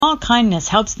Small kindness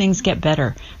helps things get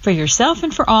better for yourself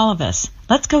and for all of us.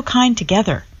 Let's go kind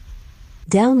together.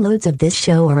 Downloads of this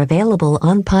show are available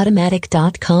on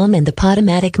Podomatic.com and the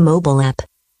Podomatic mobile app.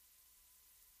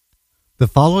 The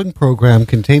following program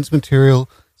contains material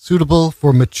suitable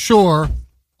for mature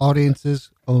audiences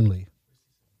only.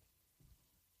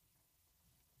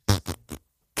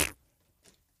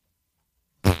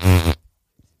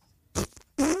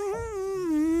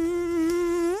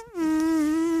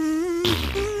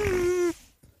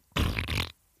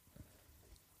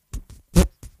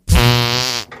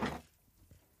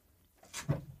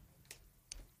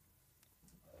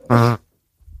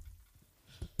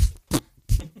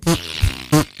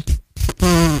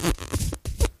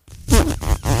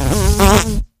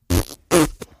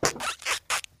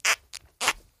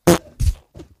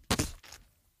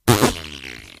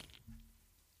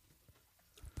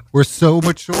 We're so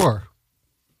mature.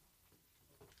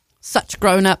 Such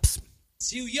grown-ups.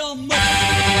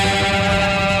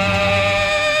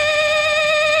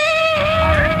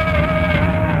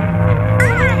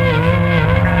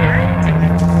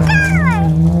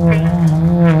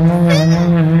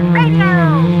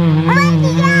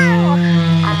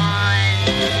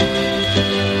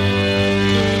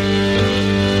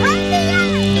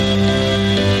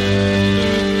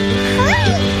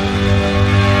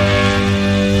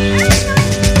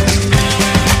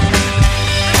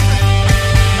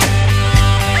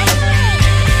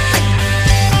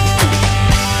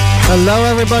 Hello,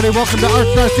 everybody. Welcome to Art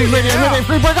Dressing Radio.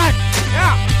 Free Burger.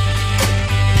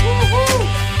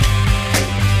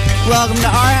 Welcome to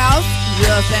our house.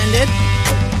 Just ended.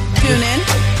 Tune in.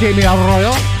 Jamie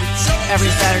Arroyo.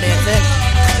 Every Saturday at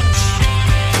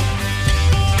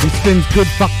 6. He spins good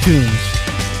fuck tunes.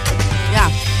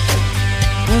 Yeah.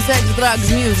 And sex,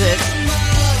 drugs, music.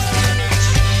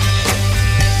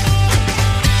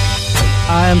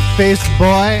 I am Face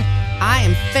Boy. I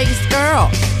am Face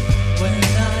Girl.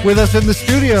 With us in the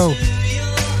studio,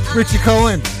 Richie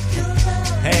Cohen.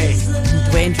 Hey.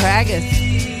 Dwayne Tragus.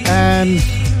 And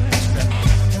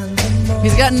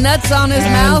he's got nuts on his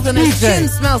mouth and his DJ. chin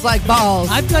smells like balls.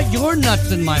 I've got your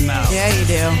nuts in my mouth. Yeah, you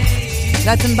do.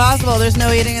 That's impossible. There's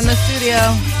no eating in the studio.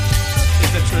 Is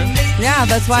that true? Yeah,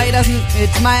 that's why he doesn't.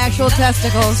 It's my actual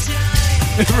testicles.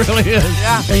 It really is.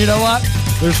 Yeah. And you know what?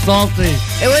 They're salty.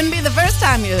 It wouldn't be the first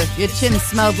time your chin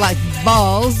smelled like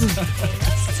balls.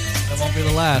 That won't be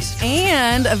the last.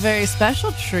 And a very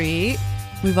special treat.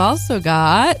 We've also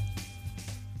got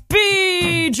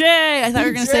BJ. I thought we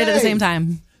were going to say it at the same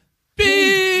time.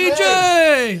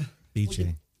 BJ.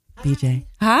 BJ.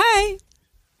 Hi.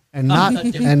 and not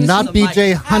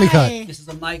BJ Honeycutt. This is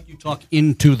a mic. You talk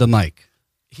into the mic.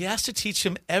 He has to teach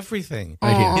him everything.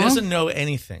 Right here. He doesn't know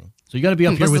anything. So you got to be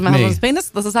up here This with is my me. husband's penis.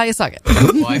 This is how you suck it.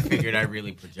 Well, I figured I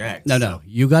really project. No.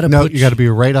 You got to No, you got to be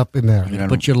right up in there.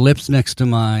 put your lips next to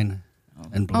mine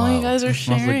and blow. Oh, you guys are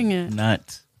sharing it.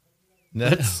 Nuts.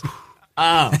 Nuts.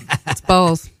 It's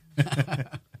balls. Round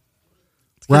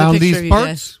picture of these you parts,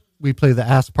 guys. we play the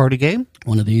ass party game.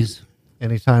 One of these.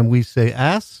 Anytime we say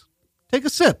ass, take a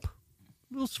sip. A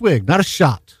little swig, not a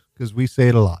shot, because we say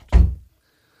it a lot.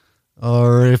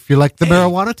 Or if you like the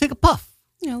marijuana, take a puff.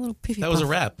 Yeah, a little piffy. That was a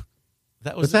puff. rap.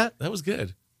 That was What's that? That was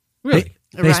good. Really?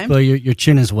 A rhyme? Facebook, your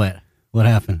chin is wet. What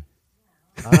happened?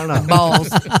 I don't know. Balls.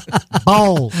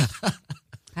 Balls.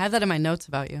 I have that in my notes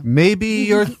about you. Maybe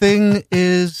your thing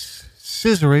is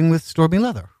scissoring with Stormy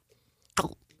Leather.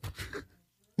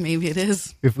 Maybe it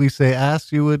is. If we say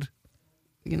ass, you would...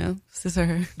 You know, scissor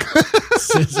her.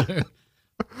 Scissor.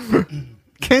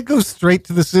 Can't go straight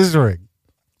to the scissoring.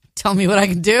 Tell me what I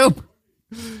can do.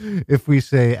 If we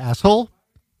say asshole,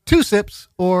 2 sips,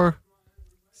 or...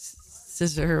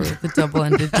 Scissor her with the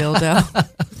double-ended dildo.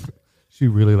 She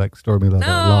really likes Stormy Leather a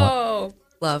lot. No.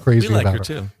 Love. Crazy We like about her,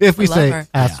 too. If we We love say her.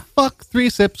 ass fuck, 3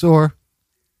 sips, or...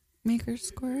 Make her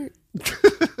squirt.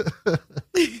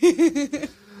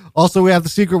 Also, we have the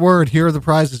secret word. Here are the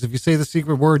prizes. If you say the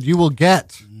secret word, you will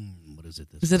get What is it?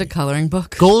 Is it a coloring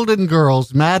book? Golden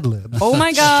Girls Mad Libs. Oh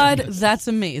my God, that's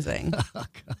amazing.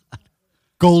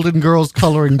 Golden Girls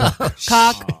Coloring Book.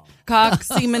 Cock,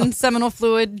 semen, seminal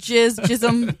fluid, jizz,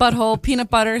 jism, butthole, peanut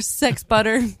butter, sex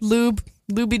butter, lube,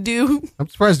 looby-doo. I'm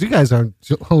surprised you guys aren't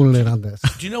honing in on this.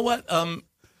 Do you know what?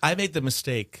 I made the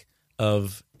mistake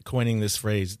of coining this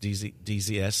phrase,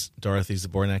 DZS, Dorothy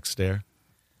Zbornak stare.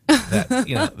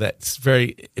 That that's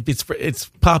very. It's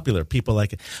popular. People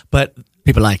like it, but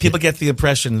People like people it. get the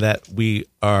impression that we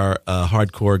are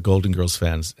hardcore Golden Girls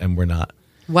fans, and we're not.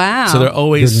 Wow. So they're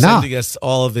always You're not. sending us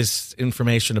all of this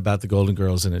information about the Golden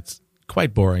Girls, and it's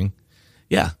quite boring.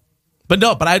 Yeah, but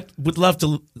I would love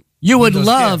to You would those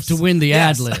love gifts. to win the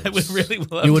Yes, ad libs. I would really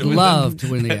love You would to win love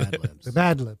to win the ad libs. The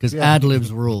Mad Libs. Because Yeah. ad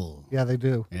libs rule. Yeah, they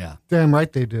do. Yeah. Damn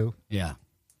right they do. Yeah.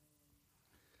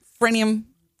 Frenium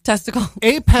testicle.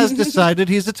 Ape has decided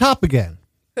he's a top again.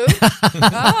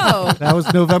 Oh, That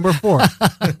was November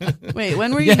 4th. wait.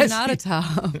 When were you Yes. not a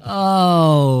top?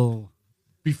 Oh.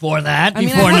 Before that? I mean,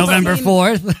 Before I have November seen-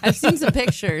 4th? I've seen some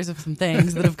pictures of some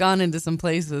things that have gone into some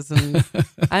places, and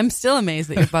I'm still amazed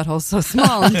that your butthole's so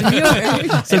small and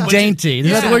demure. So dainty.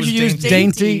 Is that the Yeah, word it you was used? dainty.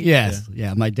 Dainty? Yes.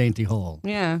 Yeah, my dainty hole.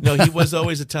 Yeah. No, he was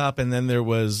always a top, and then there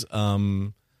was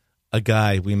a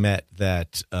guy we met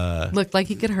that Looked like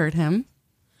he could hurt him.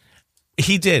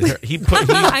 he did. He put.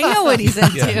 He, I know what he's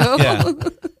into. yeah.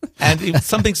 And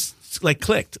something like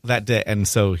clicked that day, and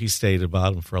so he stayed at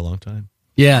bottom for a long time.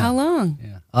 Yeah. How long?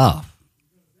 Yeah. Oh,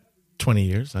 20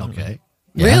 years. I don't know. okay.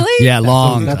 Really? Yeah,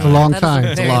 long That's a time. long That is a time.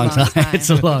 It's a very long long time. time. It's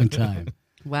a long time.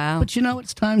 Wow. But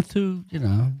it's time to,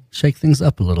 shake things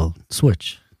up a little.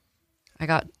 Switch. I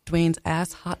got Dwayne's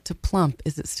ass hot to plump.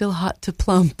 Is it still hot to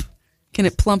plump? Can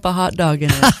it plump a hot dog in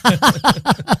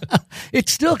it? It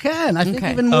still can. I think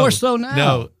Okay. even more so now.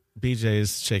 No, BJ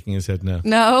is shaking his head no.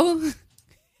 No,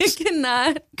 it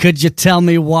cannot. Could you tell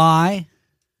me why?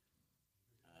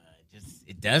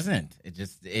 It doesn't.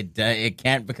 It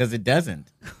can't because it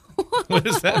doesn't. What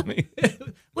does that mean?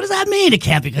 What does that mean? It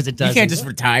can't because it doesn't. You can't just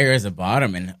retire as a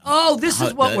bottom and. Oh, this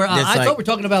is what we're on. It's I like- thought we were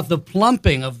talking about the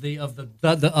plumping of the.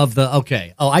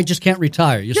 Okay. Oh, I just can't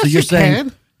retire. Yes, so you're you saying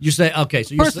can. you say okay.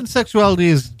 So you're Person's sexuality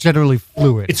is generally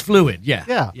fluid. it's fluid. Yeah.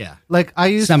 yeah. Yeah. Like I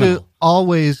used Seminal. to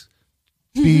always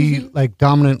be like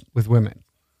dominant with women.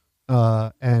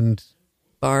 And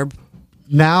Barb.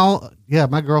 now, yeah,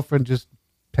 my girlfriend just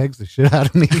pegs the shit out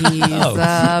of me. He's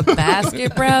a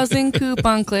basket browsing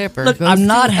coupon clipper. Look, Goes I'm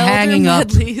not to Elder hanging up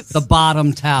Medley's. the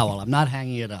bottom towel. I'm not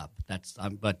hanging it up.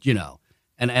 But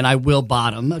and I will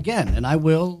bottom again, and I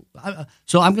will.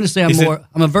 So I'm going to say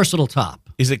I'm a versatile top.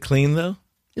 Is it clean though?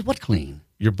 What clean?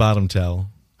 Your bottom towel.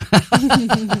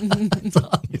 It's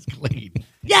always clean.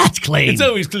 Yeah, it's clean. It's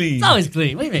always clean. It's always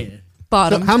clean. What do you mean?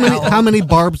 Bottom So how many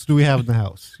barbs do we have in the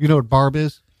house? You know what barb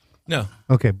is? No.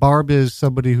 Okay, barb is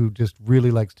somebody who just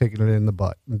really likes taking it in the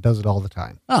butt and does it all the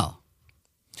time. Oh,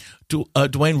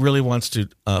 Dwayne really wants to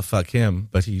fuck him,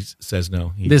 but he says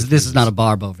no. this is not a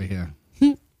barb over here.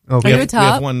 Okay. Are you a We have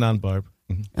top? one non-barb.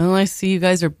 Mhm. Oh, I see. You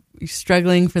guys are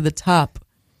struggling for the top.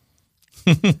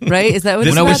 Right? Is that what When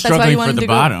it's I about? was That's why struggling you for wanted the to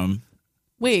go. bottom,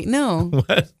 Wait, no.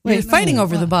 What? You're fighting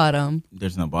over the bottom.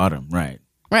 there's no bottom, right?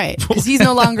 Right. Because he's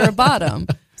no longer a bottom.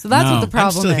 So that's No, what the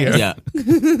problem still is. here.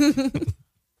 Yeah.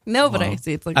 No, but I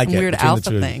see. It's like I some get weird between the alpha two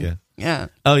of you, thing. yeah. Yeah.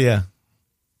 Oh yeah.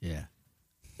 Yeah,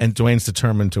 And Dwayne's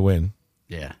determined to win.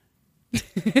 yeah.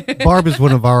 Barb is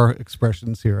one of our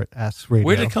expressions here at Ass Radio.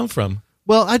 Where did it come from?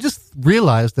 Well, I just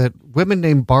realized that women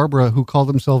named Barbara who call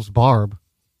themselves Barb,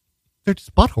 they're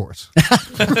just butthores.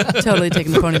 Totally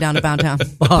taking the pony down to Bound Town.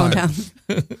 Bone Town.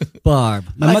 Barb.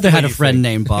 My like mother the had way a you friend think.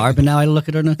 named Barb, and now I look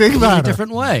at her in a Think completely about her.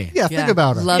 different way. Yeah, Yeah. think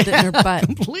about her. Loved it in her butt.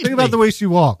 Completely. Think about the way she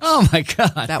walks. Oh my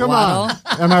god. That Come waddle.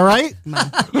 on. Am I right?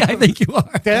 Yeah, I think you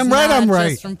are. Damn It's right not I'm right.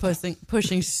 Just from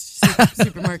pushing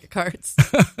supermarket carts.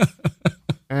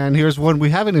 And here's one we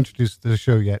haven't introduced to the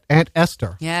show yet. Aunt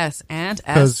Esther. Yes, Aunt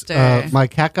Because Esther. my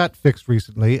cat got fixed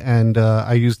recently, and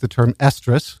I used the term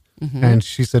estrus. Mm-hmm. And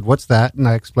she said, "What's that?" And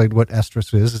I explained what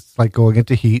estrus is. It's like going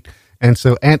into heat. And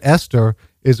so Aunt Esther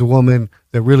is a woman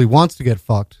that really wants to get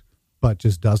fucked, but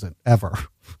just doesn't ever.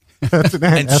 That's an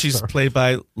Aunt And Esther. she's played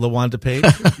by LaWanda Page.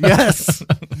 Yes,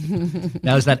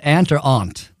 Now is that aunt or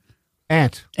aunt?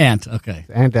 Aunt. Aunt. Okay.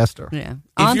 Aunt Esther. Yeah.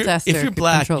 Aunt Esther if you're can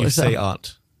black, control you herself. say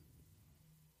aunt.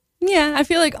 Yeah, I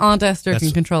feel like Aunt Esther can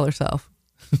That's- control herself.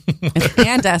 It's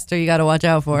Aunt Esther you got to watch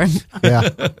out for. Yeah.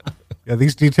 Yeah,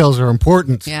 these details are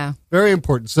important. Yeah. Very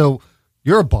important. So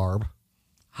you're a Barb.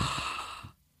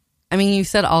 I mean, you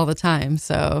said all the time,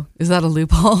 so is that a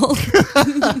loophole?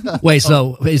 Wait.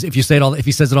 So if you say it all, if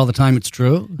he says it all the time, it's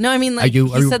true. No, I mean, like, Are you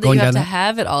he said that going you have down to that?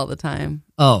 have it all the time.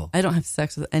 Oh, I don't have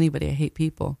sex with anybody. I hate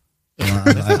people.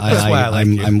 That's why I like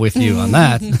you. I'm with you on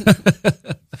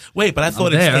that. Wait, but I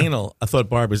thought it's there. anal. I thought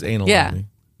Barb is anal. Yeah. only.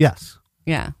 Yes.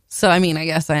 Yeah. So, I mean, I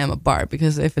guess I am a barb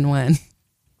because if and when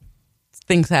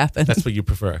things happen. That's what you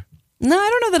prefer. No, I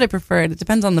don't know that I prefer it. It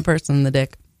depends on the person and the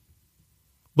dick.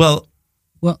 Well,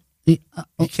 Well, you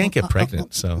can't get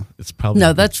pregnant, so it's probably No, a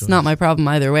good that's choice. not my problem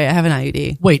either way. I have an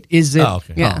IUD. wait. Is it? Oh,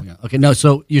 okay. Yeah. Okay. No.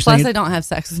 So you're Plus, saying I don't have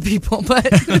sex with people, but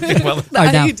Well, the All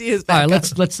right, now- IUD is all back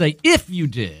right, let's say if you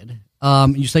did,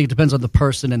 you say it depends on the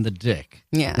person and the dick.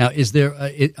 Yeah. Now, is there?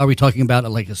 Are we talking about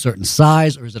like a certain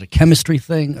size, or is it a chemistry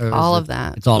thing? Or is All it- of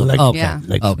that. It's all. Okay. Yeah.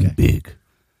 Like Okay. big.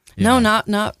 No, not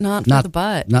for the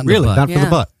butt. Not in Really? the butt. Not for Yeah. the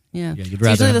butt. Yeah. Yeah, you'd It's rather-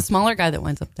 usually the smaller guy that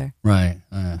winds up there. Right.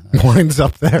 Winds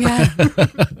up there. Yeah.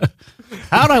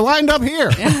 How'd I wind up here?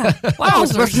 Yeah. Wow,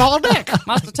 it's a small dick.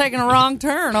 Must have taken a wrong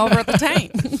turn over at the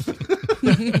tank.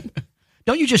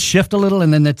 Don't you just shift a little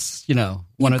and then it's, one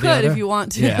You or the could other? if you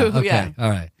want to. Yeah. Okay. Yeah. All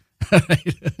right.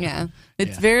 Yeah.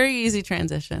 It's very easy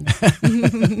transition.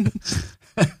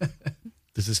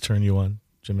 Does this turn you on,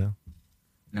 Jamel?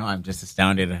 No, I'm just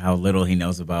astounded at how little he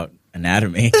knows about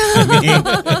anatomy. I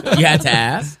mean, you had to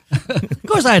ask. Of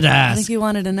course I had to I ask. think you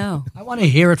wanted to know. I want to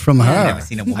hear it from her. I've never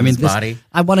seen a woman's body.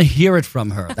 I want to hear it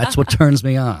from her. That's what turns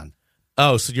me on.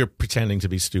 Oh, so you're pretending to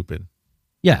be stupid.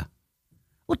 Yeah.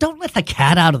 Well, don't let the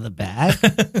cat out of the bag.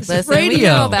 This is Listen, radio. we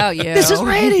know about you. This is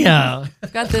radio.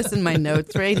 I've got this in my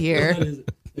notes right here.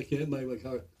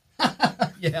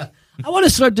 Yeah. I want to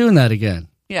start doing that again.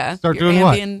 Yeah. Start your doing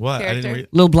what? Ambien What? I character. didn't read.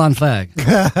 Little blonde flag.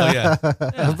 Oh yeah.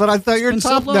 But I thought you're been so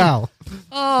top long. now.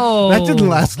 Oh. That didn't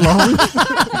last long.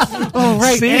 Oh,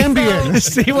 right. See? Ambien.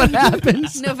 See what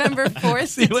happens? November 4th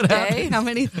See what today. How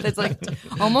many? It's like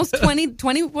almost 21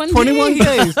 21 days.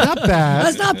 days. Not bad.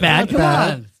 That's not bad. Come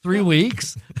bad. on. 3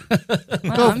 weeks.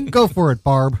 Go for it,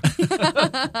 Barb.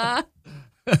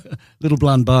 Little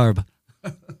blonde Barb.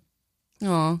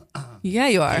 Oh, yeah,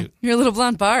 you are. You're a little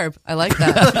blonde Barb. I like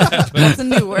that. That's a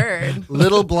new word.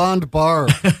 Little blonde Barb.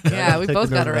 Yeah, we Take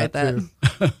both a got to note write of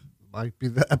that. too. Might be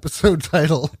the episode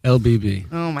title. LBB.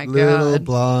 Oh my Little god.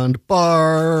 blonde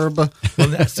Barb. Well,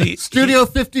 now, see, Studio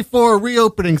 54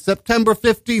 reopening September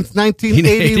 15th,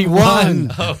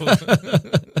 1981.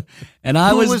 And I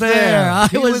Who was was there. there? I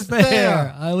He was was there.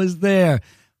 there. I was there.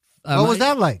 What was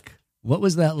that like? What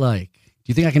was that like? Do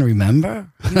you think I can remember?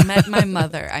 You met my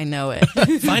mother. I know it.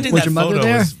 finding Was that your mother photo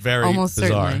there? is very Almost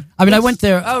bizarre. certainly. I mean, I went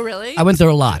there. Oh, really? I went there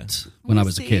a lot when I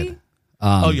was a see. kid.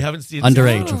 Oh, you haven't seen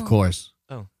Underage, of course.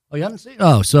 Oh. Oh, you haven't seen?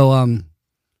 Oh, so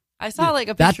I saw like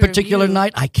a that picture particular of you.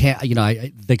 night, I can't.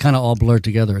 They kind of all blurred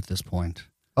together at this point.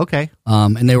 Okay.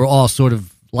 And they were all sort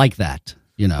of like that.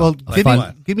 Well,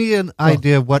 give me an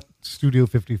idea of what Studio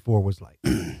 54 was like.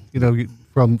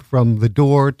 From the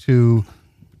door to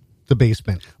the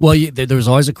basement. Well, there was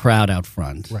always a crowd out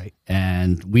front, Right.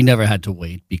 And we never had to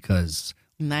wait because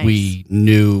Nice. we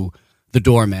knew the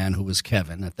doorman, who was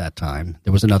Kevin at that time.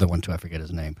 There was another one too; I forget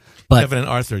his name. But Kevin and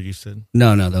Arthur, you said.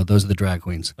 no, those are the drag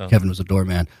queens. Oh. Kevin was a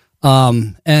doorman.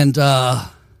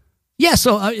 Yeah,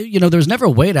 so there was never a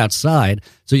wait outside,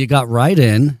 so you got right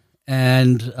in,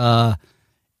 and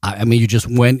you just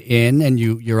went in, and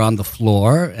you're on the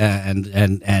floor, and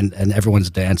everyone's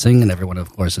dancing, and everyone, of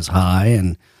course, is high,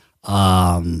 and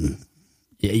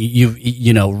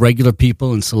regular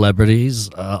people and celebrities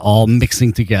all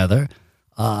mixing together.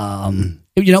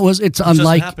 It's It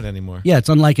unlike doesn't happen anymore. yeah, it's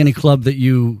unlike any club that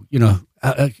you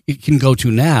can go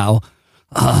to now.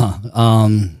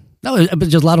 No, it was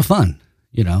just a lot of fun.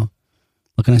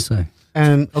 What can I say?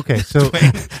 And okay, so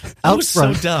It out was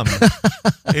front. so dumb.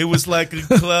 It was like a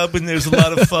club, and there was a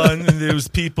lot of fun, and there was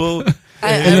people.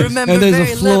 I remember and there's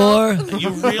very a floor. little. You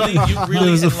really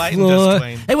There's a enlightened floor. us,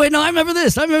 Dwayne. Hey, wait, no, I remember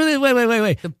this. Wait.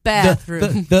 The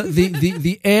bathroom.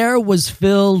 The air was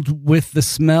filled with the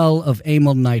smell of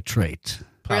amyl nitrate.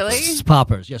 Really?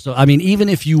 Poppers. Yeah. So even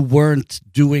if you weren't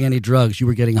doing any drugs, you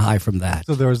were getting high from that.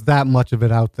 So there was that much of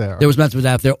it out there. There was much of it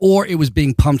out there, or it was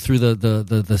being pumped through the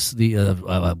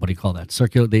what do you call that?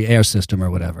 The air system or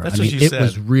whatever. That's what you it said.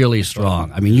 was really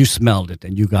strong. You smelled it,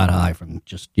 and you got high from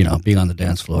just being on the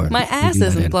dance floor. and My ass breathing that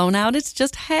isn't in. blown out. It's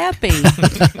just happy.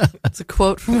 It's a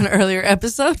quote from an earlier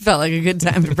episode. Felt like a good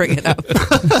time to bring it up.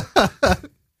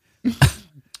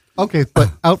 Okay,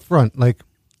 but out front, like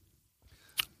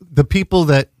the people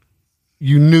that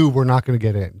you knew were not going to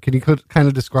get in. Can you kind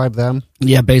of describe them?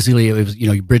 Yeah, basically it was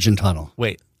bridge and tunnel.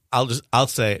 Wait, I'll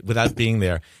say without being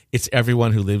there, it's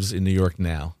everyone who lives in New York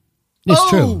now. It's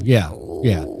true. Yeah.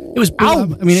 It was.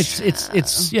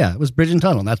 It was bridge and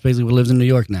tunnel. And that's basically what lives in New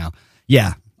York now.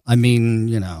 Yeah.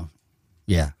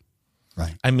 Yeah.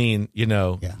 Right.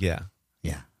 Yeah.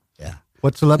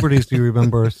 What celebrities do you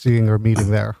remember seeing or meeting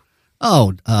there?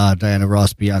 Oh, Diana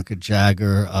Ross, Bianca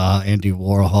Jagger, Andy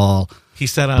Warhol, He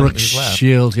sat on Brooke his lap.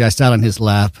 Shields. Yeah, I sat on his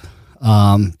lap.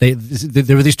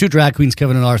 There were these two drag queens,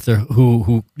 Kevin and Arthur,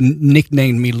 who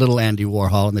nicknamed me Little Andy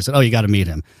Warhol, and they said, "Oh, you got to meet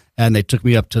him." And they took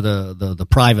me up to the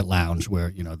private lounge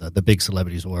where the big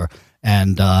celebrities were,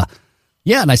 and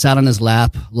and I sat on his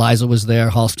lap. Liza was there,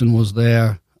 Halston was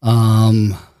there. Oh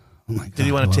my God, Did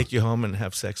he want to take you home and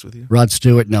have sex with you? Rod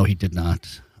Stewart? No, he did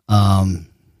not.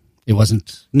 It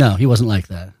wasn't. No, he wasn't like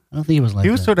that. I don't think he was like that.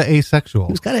 He was sort of asexual.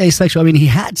 He was kind of asexual. He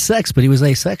had sex, but he was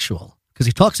asexual because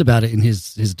he talks about it in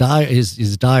his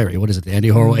diary. What is it? The Andy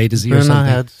Horowitz A to Z or Then I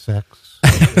something. had sex.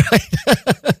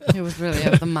 It was really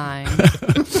of the mind.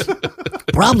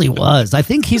 Probably was. I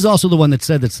think he's also the one that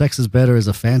said that sex is better as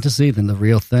a fantasy than the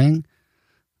real thing.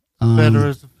 Better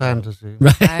as a fantasy.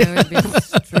 I would be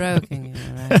stroking you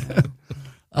right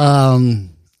now.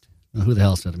 Who the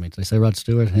hell said it to me? Did I say Rod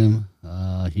Stewart? Him?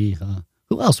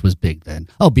 Who else was big then?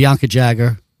 Oh, Bianca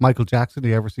Jagger. Michael Jackson, do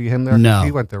you ever see him there? No.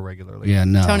 He went there regularly. Yeah,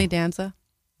 no. Tony Danza.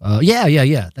 Yeah.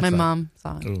 That's My right. mom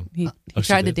saw it. Ooh. He she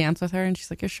tried to did? dance with her, and she's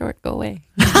like, "You're short. Go away."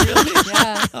 Really?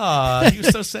 Yeah. Aw, he was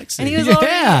so sexy. And he was Yeah.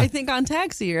 already, I think, on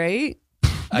Taxi, right?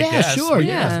 I Yeah, guess. sure.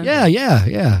 Yeah.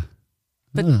 Yeah.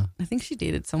 But Yeah. I think she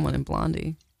dated someone in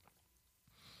Blondie.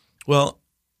 Well,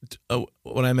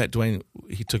 when I met Dwayne,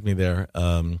 he took me there,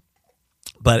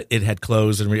 but it had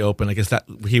closed and reopened. I guess that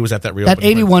he was at that reopening. That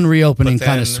 81 reopening But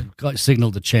kind then- of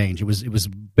signaled a change. It was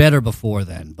better before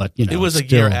then, but you know It was a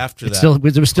still- year after it that Still,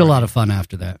 there was still a lot of fun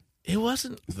after that It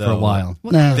wasn't for a while.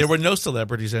 What- Nah, There were no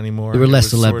celebrities anymore. there were It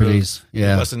less was sort of- celebrities.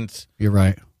 Yeah, It you're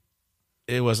right.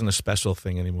 wasn't a special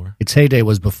thing anymore. Its heyday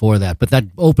was before that, but that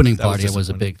opening That was party was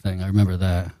a disappointing. big thing. I remember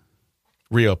that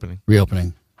Reopening.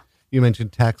 reopening. You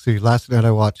mentioned Taxi. Last night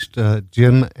I watched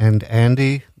Jim and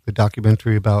Andy, the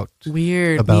documentary about.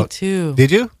 Weird. Me About- too.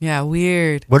 Did you? Yeah,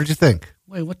 weird. What did you think?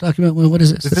 Wait, what document? What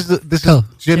is this? This Oh. is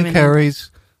Jim Jim and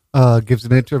Carrey's gives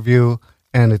an interview,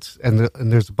 and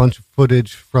there's a bunch of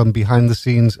footage from behind the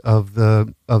scenes of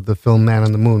the film Man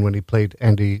on the Moon when he played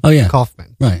Andy Oh, yeah.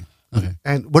 Kaufman. Right. Okay.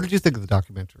 And what did you think of the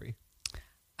documentary?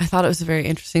 I thought it was a very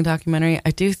interesting documentary. I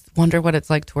do wonder what it's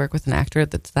like to work with an actor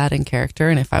that's that in character,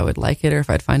 and if I would like it or if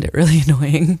I'd find it really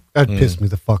annoying. That'd piss me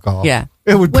the fuck off. Yeah.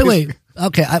 It would. Wait.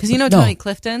 Okay. Because you know no. Tony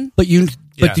Clifton? But you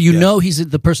Yeah, do you yeah. know he's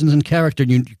the person's in character,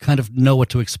 and you kind of know what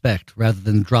to expect rather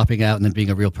than dropping out and then being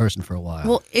a real person for a while.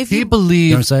 Well, if He you you know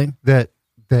believed what I'm saying?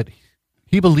 that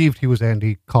he believed he was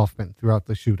Andy Kaufman throughout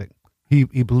the shooting. He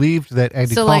believed that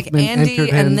Andy so like Kaufman Andy entered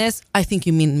him. and this, I think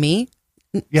you mean me.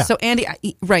 Yeah. So Andy,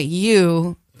 right?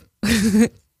 You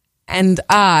and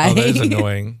I. Oh, that is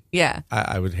annoying. Yeah.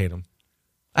 I would hate him.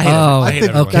 I hate him. Oh, I hate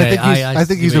everyone. okay. I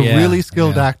think he's a yeah, really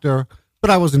skilled yeah. actor, but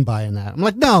I wasn't buying that. I'm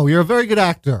like, no, you're a very good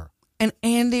actor. And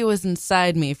Andy was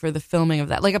inside me for the filming of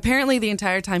that. Like, apparently, the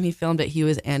entire time he filmed it, he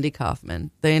was Andy Kaufman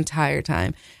the entire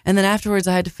time. And then afterwards,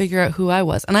 I had to figure out who I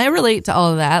was. And I relate to all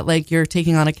of that. Like, you're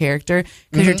taking on a character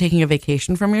because you're taking a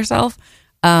vacation from yourself.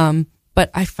 But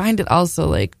I find it also,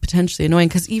 like, potentially annoying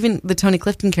because even the Tony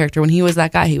Clifton character, when he was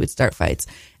that guy, he would start fights.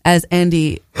 As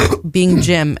Andy, being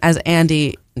Jim, as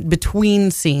Andy, between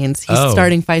scenes, he's Oh.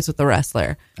 starting fights with the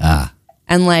wrestler. Ah.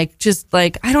 And I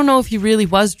don't know if he really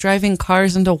was driving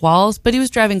cars into walls, but he was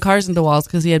driving cars into walls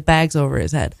because he had bags over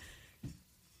his head.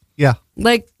 Yeah.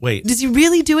 Like, Wait. is he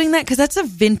really doing that? Because that's a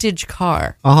vintage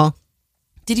car. Uh-huh.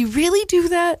 Did he really do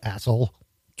that? Asshole.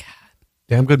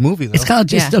 Damn good movie, though. It's kind of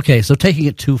just Yeah. okay. So taking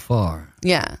it too far.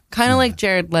 Yeah. Kind of like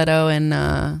Jared Leto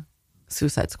in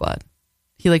Suicide Squad.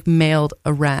 He mailed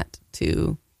a rat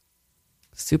to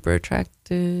super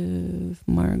attractive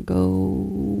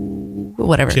Margot,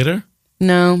 whatever. Kidder?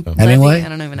 No. Hemingway? I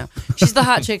don't even know. She's the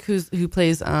hot chick who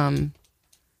plays Harley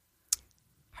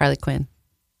Quinn.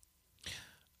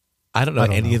 I don't know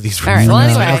any of these. All right. Well,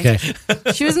 anyway,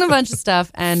 Okay. she was in a bunch of stuff,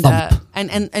 and Thump.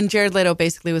 and Jared Leto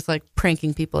basically was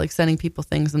pranking people, sending people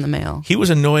things in the mail. He was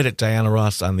annoyed at Diana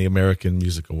Ross on the American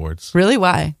Music Awards. Really?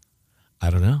 Why? I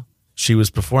don't know. She was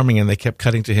performing, and they kept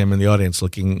cutting to him in the audience,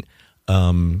 looking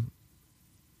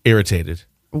irritated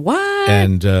What?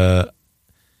 and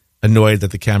annoyed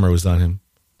that the camera was on him.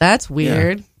 That's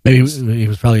weird. Maybe he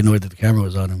was probably annoyed that the camera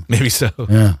was on him. Maybe so.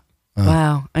 Yeah.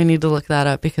 Wow. I need to look that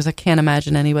up because I can't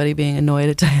imagine anybody being annoyed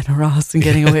at Diana Ross and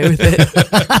getting away with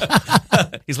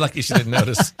it. He's lucky she didn't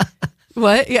notice.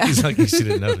 What? Yeah. He's lucky she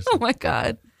didn't notice. Oh my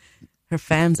God. Her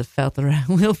fans have felt the wrath.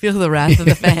 We'll feel the wrath of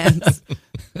the fans.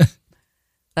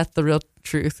 That's the real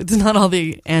truth. It's not all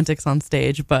the antics on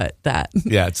stage, but that.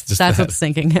 Yeah, it's just That's that. what's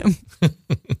sinking him.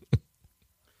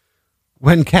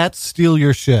 When cats steal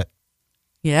your shit.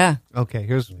 Yeah. Okay,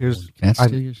 here's Can't I-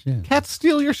 steal your shit. Cats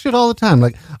steal your shit all the time.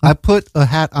 Like, I put a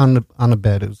hat on a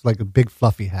bed. It was like a big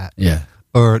fluffy hat. Yeah.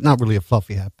 Or not really a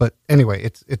fluffy hat, but anyway,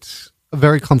 it's a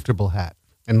very comfortable hat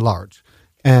and large.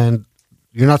 And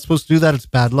you're not supposed to do that. It's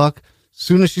bad luck.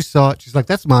 Soon as she saw it, she's like,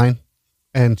 "That's mine,"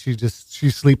 and she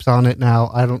sleeps on it now.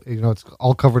 I don't, it's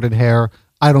all covered in hair.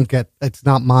 I don't get. It's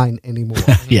not mine anymore.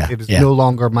 Yeah, it is yeah. no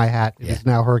longer my hat. It Yeah. is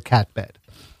now her cat bed.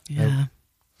 Yeah.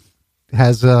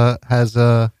 Has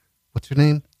what's her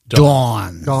name?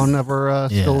 Dawn. Dawn ever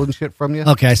Yeah. stolen shit from you?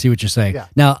 Okay, I see what you're saying. Yeah.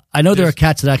 Now, I know there are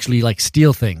cats that actually like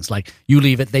steal things. Like you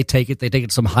leave it, they take it to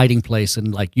some hiding place,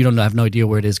 and like you don't have no idea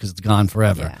where it is because it's gone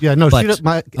forever. Yeah. Yeah, no, But- she does,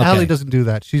 Allie doesn't do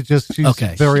that. She's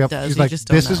Okay. very She up. does, She's you like, just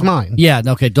don't this is know. mine. Yeah,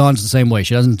 okay. Dawn's the same way.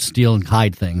 She doesn't steal and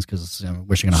hide things because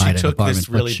where she going to She hide it in an took apartment. this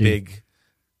but really she- big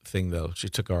thing, though. She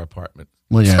took our apartment.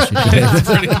 Well, yeah, she did.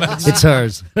 Pretty much. It's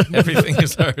hers. Everything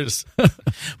is hers.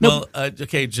 Well,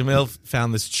 okay, Jamil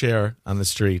found this chair on the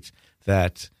street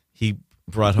that he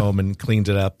brought home and cleaned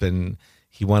it up, and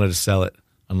he wanted to sell it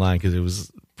online because it was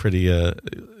pretty,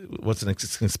 it's an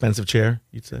expensive chair,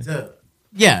 you'd say?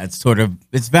 Yeah,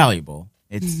 it's valuable.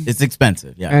 It's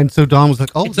expensive. Yeah. And so Dawn was like,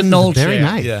 "Oh, It's this a is Knoll very chair.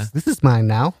 nice. Yeah. This is mine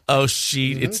now." Oh,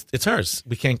 it's hers.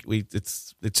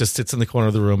 It just sits in the corner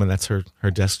of the room, and that's her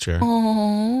desk chair.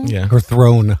 Oh. Yeah. Her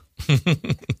throne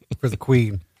for the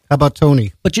queen. How about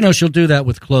Tony? But she'll do that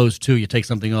with clothes too. You take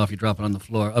something off, you drop it on the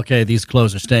floor. Okay, these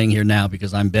clothes are staying here now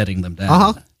because I'm bedding them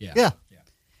down. Yeah.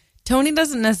 Tony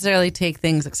doesn't necessarily take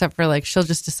things except for like she'll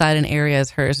just decide an area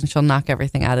is hers and she'll knock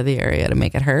everything out of the area to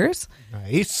make it hers.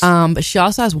 Nice. But she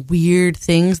also has weird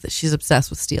things that she's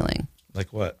obsessed with stealing.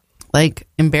 Like what? Like,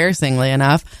 embarrassingly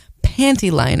enough,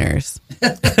 panty liners.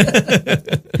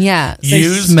 Yeah. They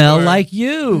Used smell or- like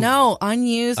you. No,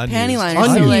 unused panty Unused. liners.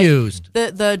 So, like, Unused.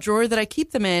 the drawer that I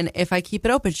keep them in, if I keep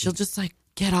it open, she'll just like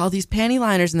get all these panty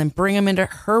liners and then bring them into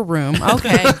her room.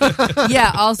 Okay.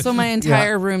 Yeah, also my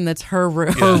entire room that's her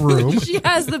room. Her room. She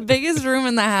has the biggest room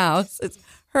in the house. It's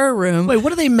her room. Wait,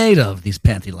 what are they made of, these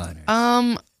panty liners?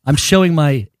 I'm showing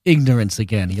my ignorance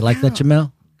again. You like that,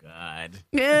 Jamel? God.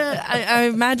 Yeah, I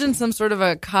imagine some sort of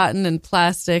a cotton and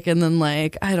plastic and then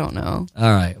like, I don't know.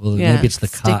 All right. Well, Yeah, maybe it's the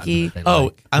sticky. cotton. that they Oh,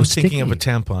 like. I'm thinking of a sticky.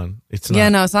 tampon. It's not. Yeah,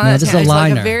 no, it's not. No, a this is tan- a it's like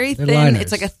liner. a very They're thin. liners.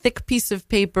 It's like a thick piece of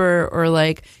paper, or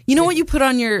like what you put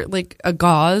on your like a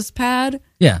gauze pad.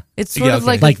 Yeah, It's sort Yeah, of okay.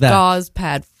 like Like a that. gauze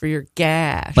pad for your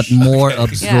gash, but more Yeah,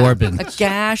 absorbent. a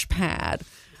gash pad.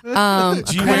 Do you wear them?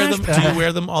 gash Do you pad.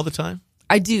 wear them all the time?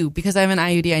 I do because I have an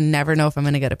IUD. I never know if I'm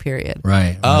going to get a period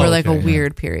Right. Oh, or like okay, a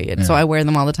weird period, so I wear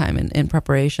them all the time in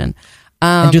preparation.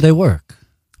 And do they work?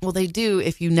 Well, they do.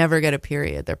 If you never get a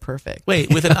period, they're perfect.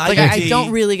 Wait, with an IUD, Like I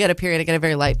don't really get a period. I get a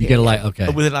very light You period. get a light. Okay.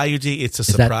 with an IUD, it's a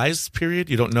that- surprise period.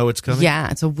 You don't know it's coming. Yeah,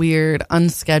 it's a weird,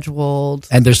 unscheduled.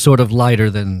 And they're sort of lighter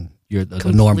than the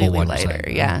normal completely one. lighter. you're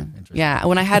saying. Yeah, Interesting. yeah.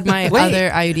 When I had my Wait. other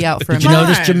IUD out for a Did you know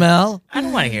this, Come on. Jamel? I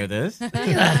don't want to hear this.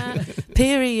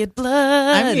 period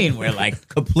blood. I mean, we're like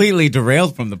completely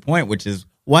derailed from the point, which is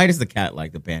why does the cat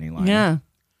like the panty liner? yeah.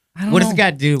 I don't What know. does the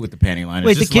cat do with the panty liner?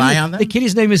 Wait, Just lie on them? the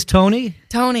kitty's name is Tony?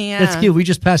 Tony? Yeah, That's cute. We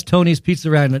just passed Tony's Pizza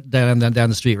down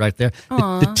the street right there.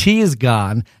 The T is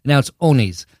gone. Now it's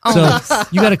Oni's. So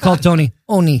you got to call Tony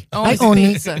Oni. Hi, Oni's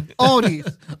Oni. Pizza. Oni.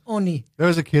 Oni. There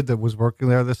was a kid that was working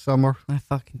there this summer. My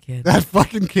fucking kid. That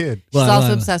fucking kid. She's Well, also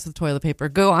well. obsessed with toilet paper.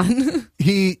 Go on.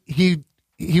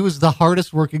 He was the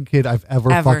hardest working kid I've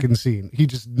ever Ever. fucking seen. He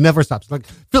just never stops. Like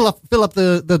fill up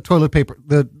the toilet paper,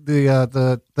 the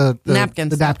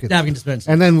Napkins. the napkins, Napkin dispenser.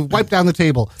 and then wipe down the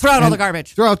table. Throw out all And the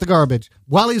garbage. Throw out the garbage.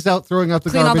 While he's out throwing out the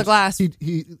Clean all garbage, the glass.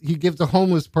 He gives a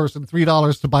homeless person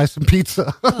 $3 to buy some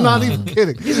pizza. I'm not even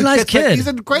kidding. He's a nice It's like- kid. he's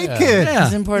a great kid. Yeah.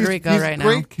 He's in Puerto Rico He's right a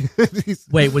great now. kid. He's-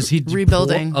 Wait, was he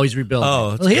Rebuilding. Oh, he's rebuilding.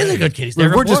 Oh, well, he is a good kid. He's there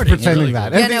we're just reporting. He's pretending really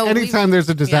that. good. Yeah, no, Anytime there's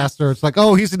a disaster, it's like,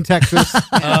 oh, he's in Texas.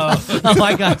 Oh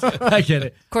my God, I get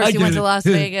it. Of course, he went to Las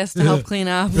Vegas to help clean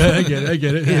up. I get it. I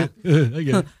get it. I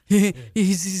get it.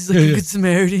 He's like a good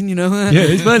Samaritan, you know. Yeah,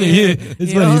 it's funny. Yeah, it's You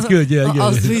funny. know? It's good. Yeah, I get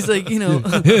Also, it. he's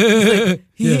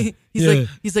like,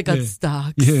 he's like got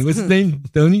stocks. Yeah, what's his name?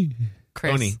 Tony?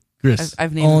 Chris. Tony. Chris.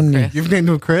 I've named him Chris. You've named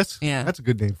him Chris? Yeah. That's a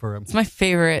good name for him. It's my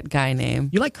favorite guy name.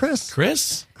 You like Chris?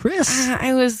 Chris? Chris?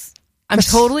 I'm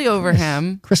totally over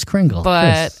him, Chris Kringle.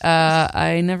 but Chris.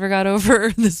 I never got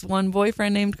over this one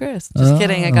boyfriend named Chris. Just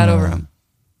kidding, I got over him.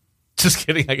 Just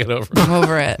kidding. I get over. I'm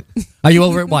over it. Are you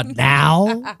over it? What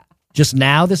now? Just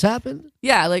now this happened?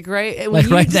 Yeah, like when Like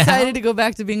you right now? decided to go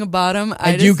back to being a bottom,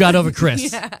 And you got over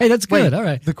Chris. Yeah. Hey, that's good. Wait, All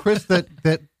right. The Chris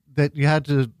that you had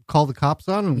to call the cops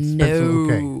on? And Spencer,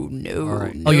 okay. No. All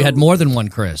right. Oh, you had more than one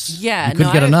Chris. Yeah, You couldn't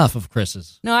no, get I- enough of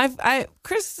Chris's. No,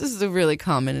 Chris is a really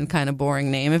common and kind of boring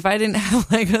name. If I didn't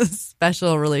have like a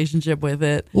special relationship with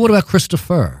it, Well, what about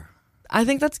Christopher? I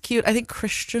think that's cute. I think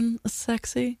Christian is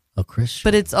sexy, Oh, Chris.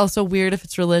 but it's also weird if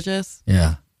it's religious.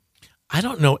 Yeah. I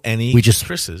don't know any. We just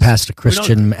Chris's. passed a We don't-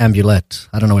 Christian amulet.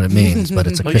 I don't know what it means, but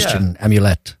it's a Oh, Christian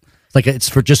amulet. It's like it's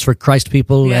for just for Christ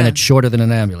people, Yeah. and it's shorter than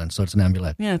an ambulance, so it's an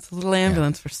amulet. Yeah, it's a little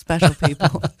ambulance for special people.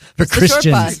 For It's the short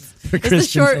Christians. bus. For It's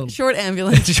Christians. the short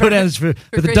ambulance. It's a short ambulance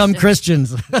for the dumb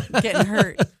Christians. Getting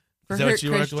hurt. For Is that hurt what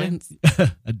you are, Dwayne?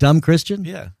 Christians. A dumb Christian?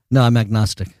 Yeah. No, I'm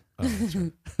agnostic. Oh, that's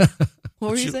right.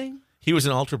 What were you saying? He was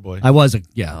an altar boy. I was I'm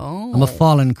Oh. a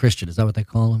fallen Christian. Is that what they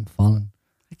call him? Fallen?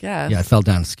 I guess. Yeah, I fell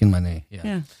down, skinned my knee.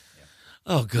 Yeah.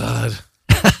 Oh God.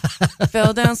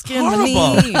 Fell down, skin Horrible.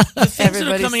 knee. The things that are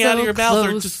Everybody's coming out of so your mouth are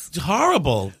close. just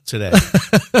horrible today.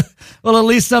 Well, at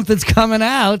least something's coming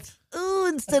out. Ooh,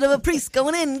 instead of a priest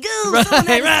going in, go.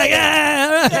 Right.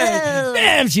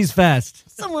 Damn, she's fast.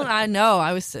 Someone I know.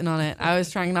 I was sitting on it. I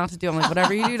was trying not to do it. I'm like,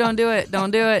 whatever you do, don't do it.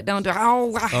 Don't do it. Don't do it.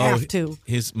 Oh, I have to.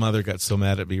 His mother got so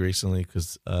mad at me recently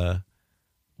because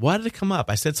why did it come up?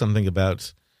 I said something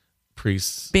about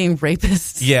priests. Being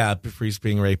rapists. Yeah, priests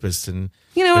being rapists, and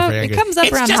You know they're what? very It angry. comes up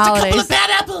It's around just holidays. a couple of bad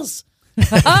apples.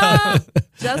 Ah, I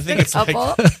just think a it's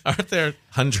couple. like, aren't there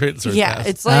hundreds or Yeah, thousands?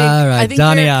 it's like All right, I think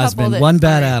Donny there are a couple Osmond, that one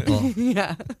bad aren't. apple.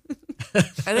 Yeah, I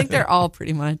think they're all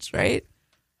pretty much right.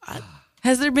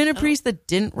 Has there been a priest that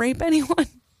didn't rape anyone?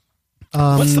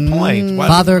 What's the point? Why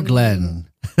Father Glenn.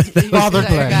 Father That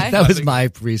Glenn. guy? That was my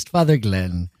priest, Father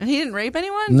Glenn. And he didn't rape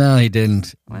anyone? No, he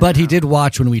didn't. But he did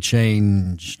watch when we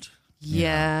changed.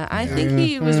 Yeah, I think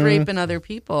he was raping other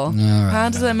people. right. How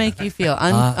does that make you feel?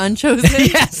 Unchosen?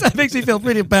 Yes, that makes me feel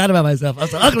pretty bad about myself. I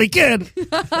was an ugly kid.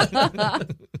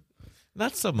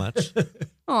 Not so much.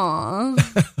 Aw.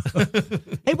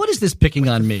 Hey, what is this picking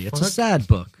on me? It's a sad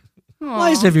book.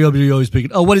 Why is everybody always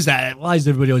picking? Oh, what is that? Why is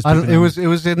everybody always I picking don't, on it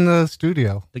was in the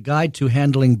studio. me? The Guide to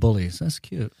Handling Bullies. That's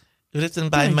cute. Written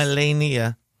by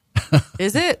Melania.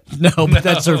 Is it? No, but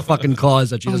that's her fucking cause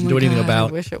that she Oh doesn't my do anything God, about.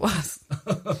 I wish it was.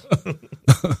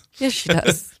 Yes, she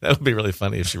does. That would be really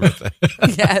funny if she wrote that.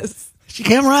 Yes. She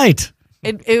can't write.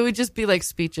 It would just be like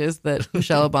speeches that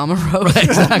Michelle Obama wrote.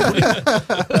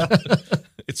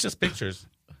 It's just pictures.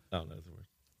 Oh, no, that's the word.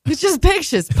 It's just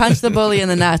pictures. Punch the bully in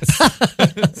the nuts.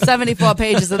 74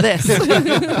 pages of this.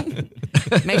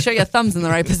 Make sure your thumb's in the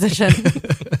right position.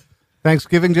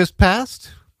 Thanksgiving just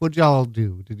passed. What'd y'all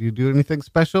do? Did you do anything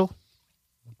special?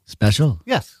 Special?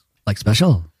 Yes. Like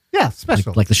special? Yeah,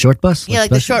 special. Like the short bus? Yeah, like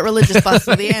the special? short religious bus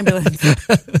with the ambulance.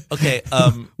 Okay,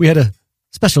 We had a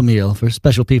special meal for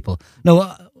special people.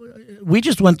 No, we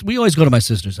always go to my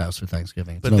sister's house for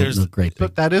Thanksgiving. It's But there's- no great thing.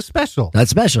 but that is special. That's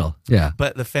special. Yeah.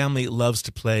 but the family loves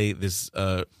to play this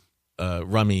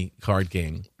rummy card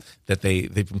game that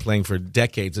they've been playing for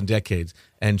decades and decades.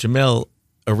 And Jamil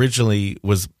originally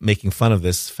was making fun of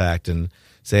this fact and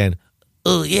saying,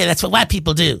 "Oh yeah, that's what white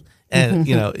people do," and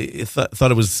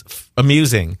thought it was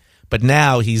amusing. But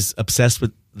now he's obsessed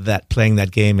with playing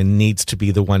that game and needs to be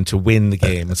the one to win the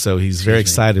game. And so he's very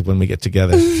excited when we get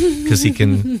together because he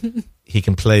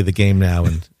can play the game now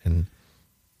and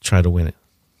try to win it.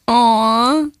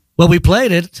 Aw. Well, we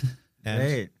played it.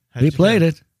 And how We did you played know?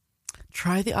 it.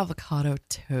 Try the avocado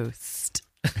toast.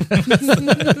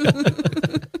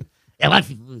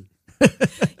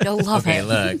 You'll love Okay, it.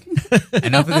 look.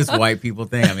 Enough of this white people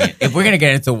thing. I mean, if we're gonna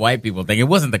get into white people thing, it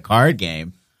wasn't the card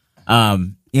game.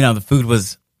 The food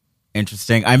was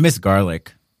interesting. I miss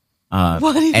garlic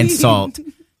What do you and mean? salt.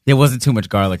 There wasn't too much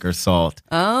garlic or salt.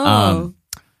 Oh.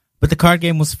 But the card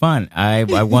game was fun. I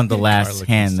won the last Garlic and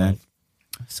hand, salt.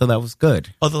 so that was good.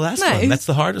 Oh, the last Nice. one. That's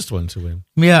the hardest one to win.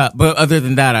 Yeah, but other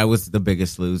than that, I was the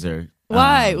biggest loser.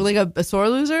 Why? Like a sore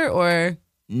loser or?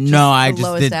 No, I the just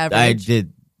lowest did. I average?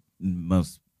 did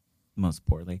most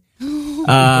poorly.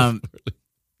 But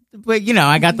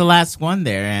I got the last one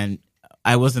there, and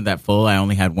I wasn't that full. I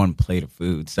only had one plate of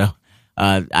food, so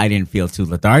I didn't feel too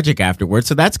lethargic afterwards.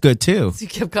 So that's good too. So you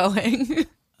kept going.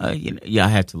 I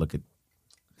had to look at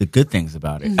the good things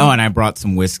about it. Oh, and I brought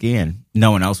some whiskey, and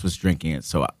no one else was drinking it,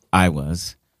 so I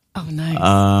was. Oh,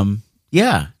 nice.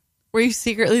 Yeah. Were you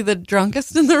secretly the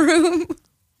drunkest in the room?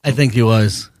 I think he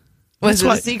was. Was it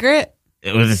a secret?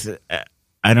 It was.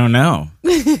 I don't know.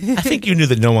 I think you knew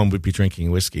that no one would be drinking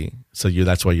whiskey, so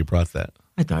that's why you brought that.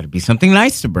 I thought it'd be something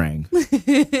nice to bring.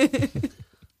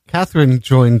 Catherine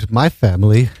joined my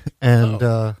family, and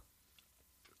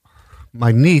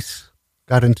my niece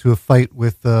got into a fight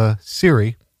with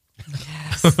Siri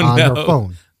on her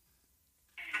phone.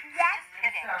 Yes,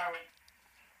 it is.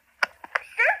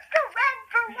 Search the web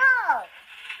for love.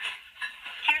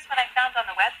 Here's what I found on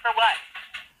the web for what?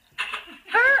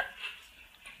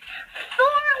 For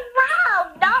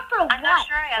love, not for I'm not what.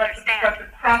 sure I understand. The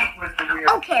crust was the real.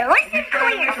 Okay, listen to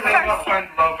your Well, person.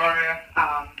 low area,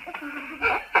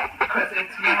 because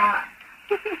it's not,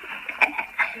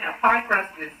 pie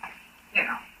crust is,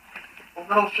 a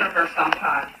little sugar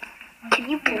sometimes. Can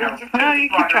you please just No, you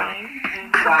keep trying.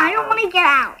 I don't want to get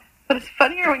out. But it's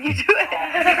funnier when you do it.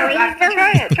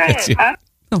 Please Try it. Huh?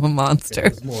 I'm a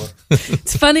monster.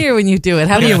 It's funnier when you do it.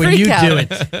 Have Funnier a when freak you out. do it.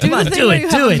 Come on, the thing do where it, you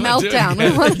do have it. a meltdown.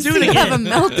 We want to Do it see you have a again.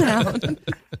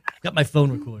 meltdown. Got my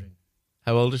phone recording.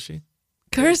 How old is she?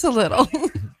 Curse a little.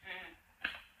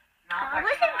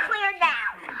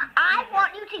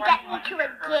 to get me to a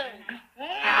game.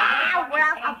 Yeah,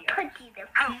 well, I'll put you there.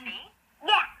 Oh, me?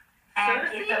 Yeah. And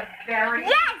it's a very...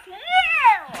 Yes, you!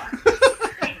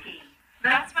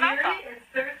 That's what I thought. It's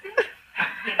Thursday?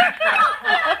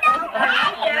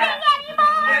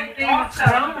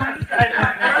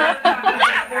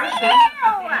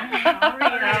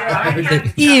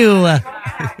 Ew. It was a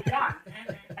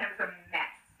mess.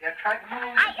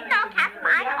 I know,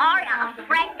 Catherine. I are a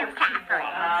friend of Catherine.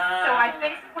 So I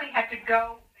basically had to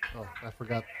go. Oh, I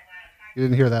forgot. You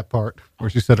didn't hear that part where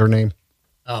she said her name.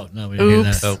 Oh, no, we didn't hear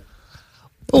that. Oh,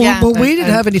 Oh, Yeah, but we didn't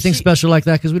and have anything she- special like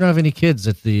that because we don't have any kids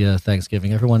at the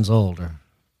Thanksgiving. Everyone's older.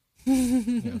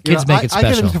 Kids make it I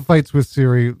get special. into fights with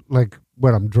Siri like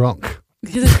when I'm drunk.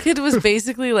 This kid was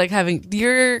basically like having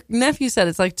your nephew said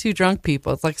it's like two drunk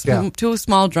people. It's like Yeah. two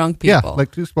small drunk people. Yeah,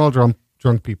 like two small drunk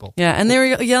people. Yeah, and they were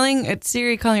yelling at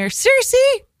Siri, calling her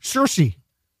Cersei. Cersei.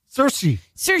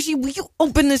 Cersei, will you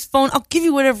open this phone? I'll give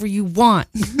you whatever you want.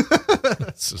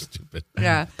 that's so stupid.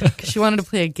 Yeah, because she wanted to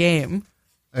play a game.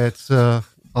 It's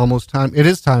almost time. It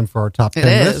is time for our top 10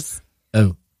 It list. is.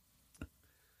 Oh,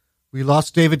 We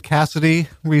lost David Cassidy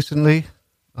recently.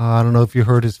 I don't know if you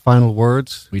heard his final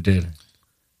words. we did.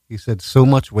 He said, "So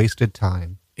much wasted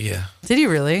time." Yeah. Did he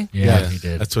really? Yeah, he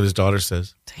did. That's what his daughter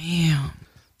says. Damn.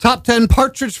 Top 10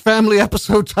 Partridge Family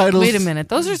episode titles. Wait a minute.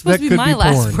 Those are supposed that to be could my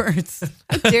last porn. words.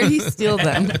 How dare he steal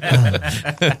them?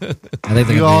 I think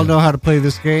You all know how to play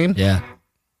this game. Yeah.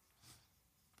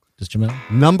 Does Jamel?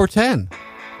 Number 10.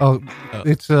 Oh,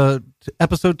 it's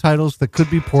episode titles that could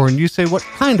be porn. You say what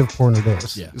kind of porn it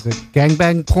is. Yeah. Is it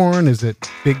gangbang porn? Is it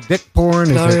big dick porn?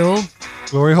 Is Glory it hole.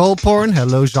 glory hole porn?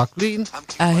 Hello, Jacqueline.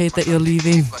 I hate that you're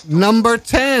leaving. Number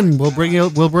 10. We'll bring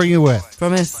you with.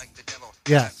 Promise.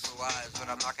 Yes.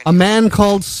 A Man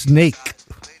Called Snake.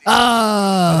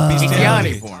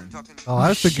 Bestiality porn. Oh, I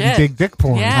was thinking Shit. big dick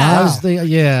porn. Yeah. How's the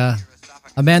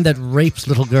a man that rapes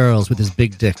little girls with his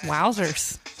big dick.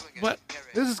 Wowzers. What?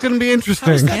 This is going to be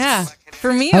interesting. Yeah.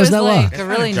 For me, it How's was that like what? a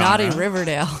really Genre. naughty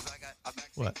Riverdale.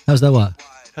 What? How's that? What?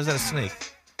 How's that a snake?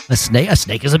 A snake? A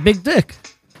snake is a big dick.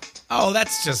 Oh,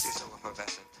 that's just.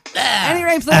 And he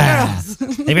rapes little girls.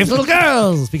 They rape little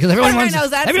girls because everyone Everyone wants.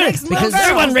 knows that everyone- snakes little because girls.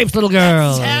 everyone rapes little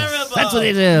girls. terrible. That's what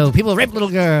they do. People rape little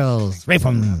girls. Rape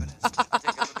them.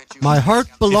 My heart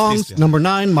belongs, It's- number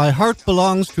 9, my heart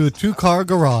belongs to a 2-car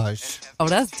garage. Oh,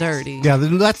 that's dirty. Yeah,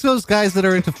 that's those guys that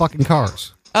are into fucking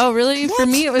cars. Oh, really? For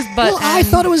me, it was butt. Well, I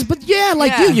thought it was, but yeah,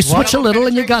 like Yeah. you switch What? a little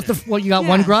and you got you got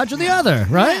one Yeah. garage or the other,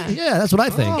 right? Yeah. Yeah, that's what I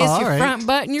think. It's all your right. front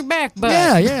butt and your back butt.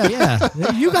 Yeah.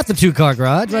 You got the 2-car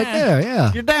garage right Yeah. there.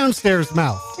 Yeah. Your downstairs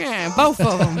mouth. Yeah, both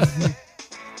of them.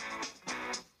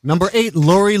 Number 8,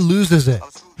 Lori loses it.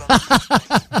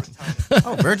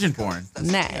 Oh, virgin porn.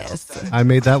 Nice. I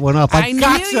made that one up. I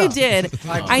gotcha. knew you did.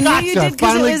 I knew you gotcha. did because it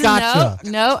Finally was gotcha.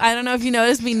 no. I don't know if you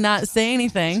noticed me not say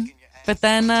anything, but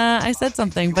then I said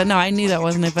something. But no, I knew that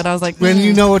wasn't it. But I was like, When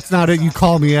you know it's not it, you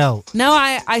call me out. No,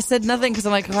 I said nothing because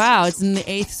I'm like, wow, it's in the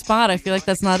 8th spot. I feel like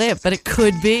that's not it, but it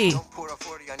could be.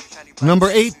 Number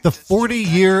 8, the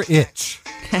 40-year itch.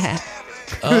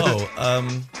 Oh,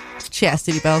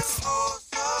 Chastity belts.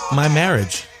 my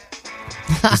marriage.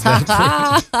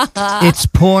 It's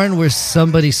porn where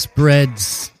somebody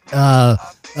spreads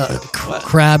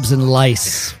crabs and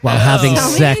lice while having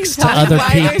Tell me, sex to tell me other why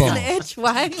people. There's an itch.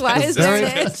 Why is there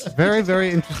an itch? Very,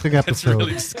 very interesting It's episode.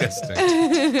 really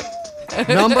disgusting.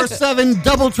 Number 7,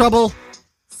 Double Trouble.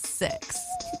 6.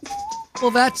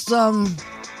 Well, that's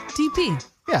TP.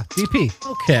 Yeah, DP.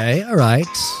 okay. All right.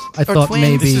 I thought twins.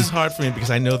 maybe This is hard for me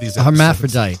because I know these episodes.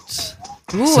 hermaphrodite.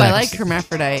 Ooh, Sex. I like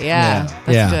hermaphrodite. Yeah, that's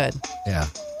Yeah. good. Yeah.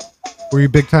 Were you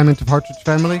big time into Partridge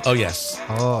Family? Oh, yes.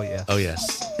 Oh, yeah. Oh,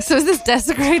 yes. So is this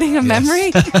desecrating a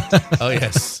memory? Oh,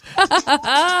 yes.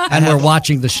 And we're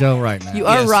watching the show right now. You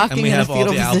are Yes, rocking and we in a have all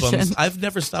fetal the position. albums. I've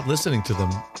never stopped listening to them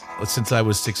since I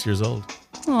was 6 years old.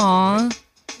 Aw.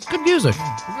 It's good music.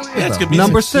 It really is, Yeah, it's though. good music.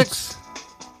 Number 6,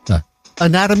 Huh.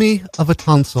 Anatomy of a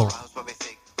Tonsil.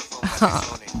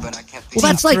 Well,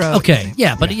 that's like throat. okay,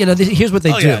 yeah, but you know, here's what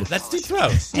they Oh, do. yeah, that's deep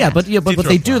throat. Yeah, but Deep what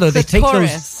they throat do though, they take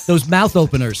Clitoris. those mouth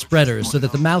openers, spreaders, so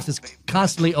that the mouth is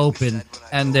constantly open,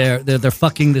 and they're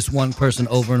fucking this one person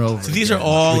over and over. So these are again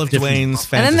all with of different- Dwayne's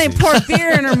And then fantasies. they pour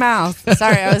beer in her mouth.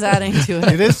 Sorry, I was adding to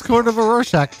it. It is sort of a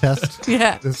Rorschach test.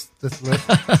 Yeah. This list.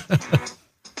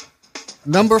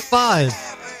 Number 5,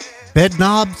 Bed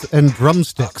Knobs and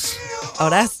Drumsticks. Oh,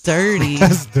 that's dirty.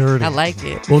 That's dirty. I like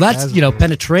it. Well, that's As-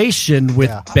 penetration with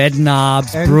Yeah. bed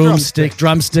knobs, And drumsticks,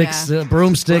 Yeah.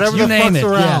 broomsticks, Whatever you the name fuck's it.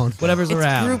 around. Yeah, whatever's It's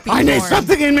around. groupie I need porn.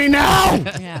 something in me now.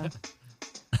 Yeah.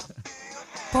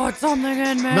 Put something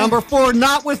in me. Number 4,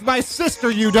 Not with my sister,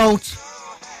 you don't.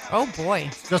 Oh boy.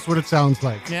 Just what it sounds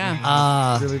like.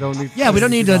 Yeah. Really don't need. Yeah, we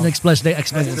don't need an anything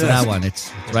explanation to that one.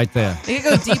 It's right there. You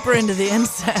could go deeper into the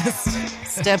incest.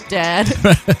 Stepdad.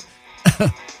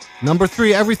 else. Number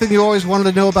 3, everything you always wanted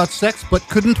to know about sex but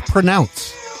couldn't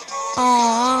pronounce.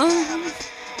 Aww.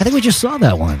 I think we just saw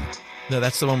that one. No,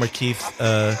 that's the one where Keith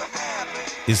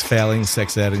is failing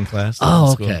sex ed in class.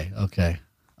 Oh, School. okay.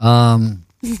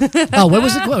 What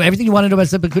was it? Everything you wanted to know about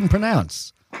sex but couldn't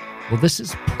pronounce. Well, this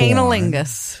is porn.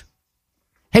 Analingus.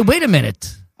 Hey, wait a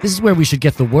minute. This is where we should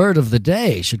get the word of the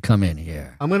day. Should come in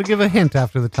here. I'm going to give a hint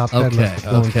after the top 10 Okay, list.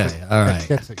 No one okay, all right.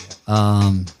 gets it yet.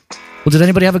 Well, did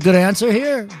anybody have a good answer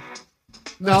here?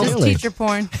 No, Just really? teacher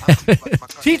porn.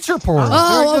 teacher porn.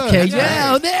 Oh, Very okay. good.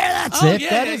 Yeah, that's it. yeah,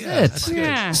 That yeah, is yeah. it. That's good.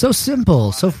 Yeah. So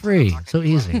simple, so free, so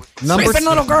easy. Number Raping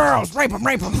little girls. Rape them.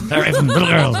 Rape 'em, little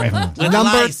girls, rape 'em. With Number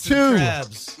lice and 2.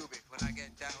 crabs.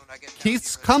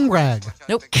 Keith's cum rag.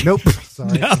 Nope. Nope.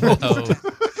 Sorry. Oh,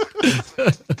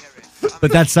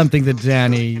 But that's something that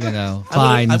Danny, I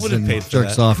finds would've and paid for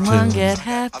jerks that. off Come on, to. get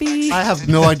happy. I have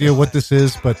no idea what this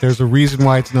is, but there's a reason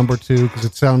why it's number 2 because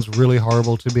it sounds really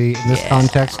horrible to me in this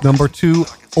context. Number 2,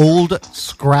 old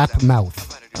scrap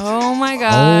mouth. Oh my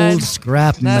god. Old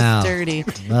scrap That's mouth. dirty.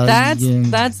 Well, That's yeah.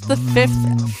 that's the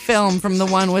 5th film from the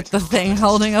one with the thing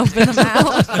holding open the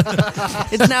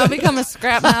mouth. It's now become a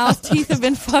scrap mouth. Teeth have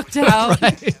been fucked out.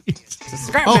 It's a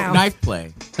scrap Oh, mouth. knife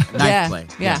play. Knife play.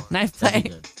 Yeah, knife That'd be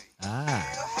play. good.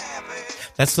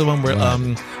 that's the one where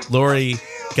Lori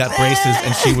got braces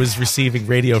and she was receiving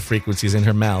radio frequencies in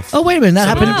her mouth. Oh, wait a minute. That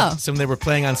happened. Wow. So when they were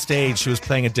playing on stage, she was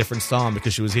playing a different song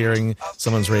because she was hearing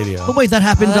someone's radio. But wait, that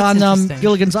happened Oh, that's on interesting.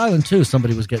 Gilligan's Island, too.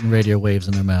 Somebody was getting radio waves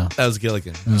in their mouth. That was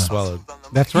Gilligan. Who swallowed.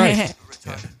 That's right.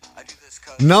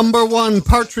 Number 1,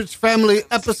 Partridge Family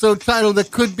episode title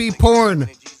that could be porn.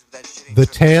 The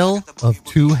Tale of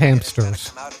Two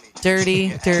Hamsters. Dirty.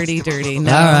 No.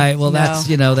 All right. Well, no. that's,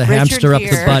 the Richard hamster up the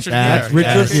Gere. butt. Richard ad. Gere.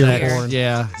 Richard Yeah. Gere porn.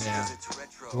 Yeah.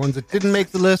 The ones that didn't make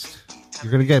the list,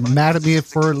 you're going to get mad at me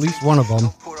for at least one of them.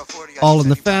 All in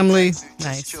the Family,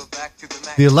 Nice.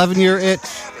 The 11-Year Itch.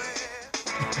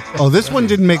 Oh, this one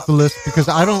didn't make the list because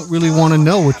I don't really want to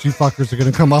know what you fuckers are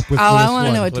going to come up with Oh, for this I want to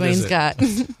one. know what What is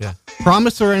Dwayne's it? got.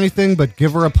 Promise her anything but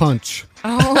give her a punch.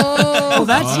 Oh,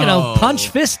 that's,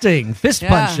 punch fisting, fist Yeah.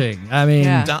 punching. I mean,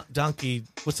 Yeah. Donkey.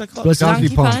 What's that called? what's that?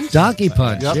 Donkey punch. Donkey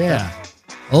punch, Yep. yeah.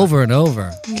 Over and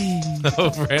over.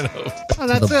 Over and over. Oh,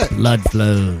 that's The it. blood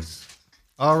flows.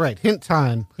 All right, hint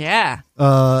time. Yeah.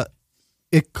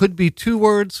 It could be 2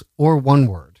 words or 1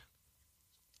 word.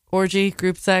 Orgy,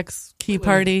 group sex, key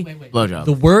party. Blowjob.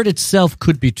 The word itself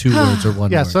could be 2 words or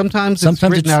 1 Yeah, word. sometimes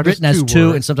Sometimes it's written out as 2 2,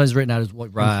 words. and sometimes it's written out as one.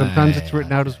 And Right. sometimes it's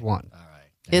written out as 1.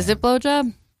 Is it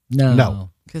blowjob? No. No.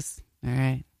 Because, all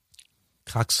right.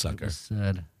 Cocksucker.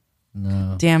 Said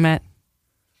no. Damn it.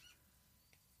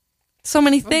 So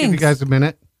many Give things. you guys a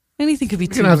minute. Anything could be We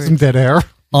 2 can have words. some dead air.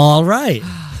 All right.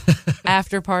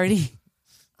 After party.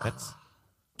 That's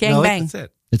Gang No, bang. that's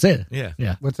it. That's it. Yeah.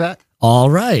 Yeah. What's that? All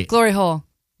right. Glory hole.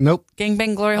 Nope. Gang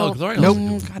bang glory Oh, hole. glory Nope.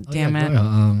 hole's God damn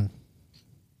it.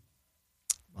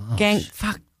 Gang.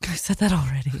 Fuck. I said that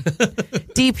already.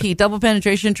 DP, double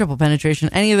penetration, triple penetration,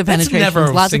 any of the That's penetrations.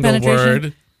 never a Lots of single penetration.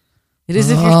 word. It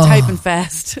is if you're typing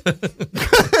fast.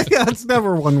 Yeah, it's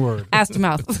never 1 word. Ass to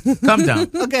mouth. Come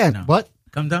dump. Again, what?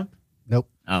 Come dump. Nope.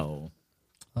 Oh.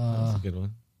 That's a good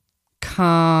one.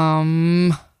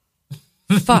 Come.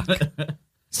 Fuck.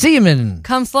 Semen.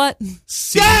 Come slut.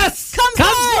 Yes! Come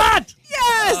slut.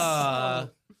 Yes. Uh,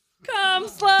 Come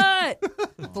slut.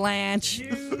 Blanche.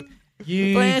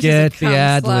 You Blanche is get a the cum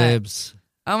ad slut. libs.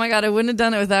 Oh my God, I wouldn't have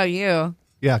done it without you.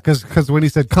 Yeah, because when he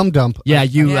said cum dump, Yeah,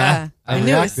 you. Yeah. I knew it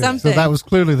was reacted. something. So that was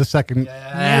clearly the second. I knew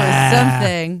it was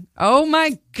something. Oh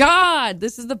my God.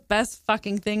 This is the best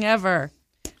fucking thing ever.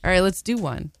 All right, let's do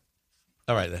one.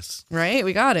 all right, that's Right?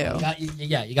 We got to.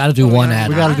 Yeah, you got to do one ad.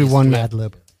 We got to do one Mad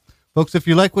Lib. Folks, if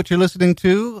you like what you're listening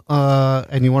to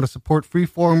and you want to support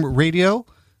Freeform Radio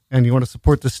and you want to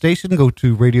support the station, go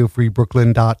to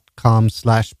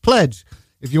radiofreebrooklyn.com/pledge.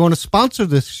 If you want to sponsor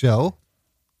this show,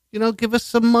 give us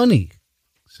some money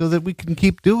so that we can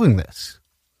keep doing this.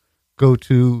 Go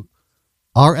to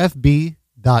rfb.nyc/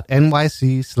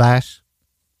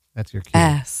 that's your key.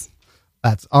 Ass.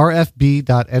 That's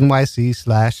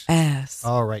rfb.nyc/ Ass.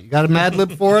 All right. You got a Mad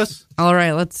Lib for us? All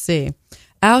right, let's see.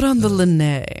 Out on the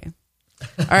Lanai.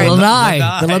 All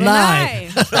right. The Lanai.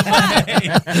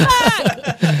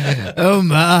 Oh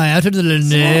my, out of the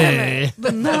Lanai.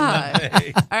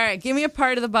 Lanai. All right, give me a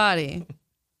part of the body.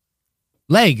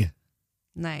 Leg.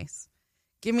 Nice.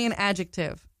 Give me an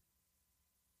adjective.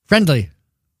 Friendly.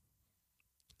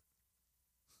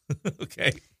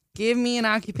 okay. Give me an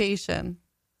occupation.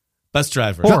 Bus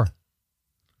driver. Whore.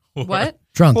 What?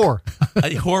 Drunk. Whore.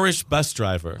 A whorish bus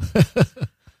driver.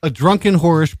 A drunken,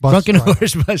 whorish bus Drunken driver.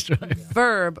 horse bus driver.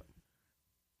 Verb.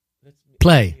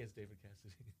 Play.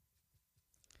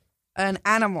 An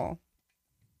animal.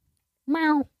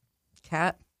 Meow.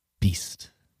 Cat.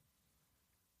 Beast.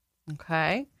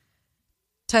 Okay.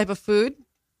 Type of food.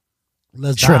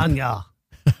 Lasagna.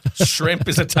 Shrimp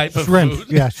is a type of Shrimp.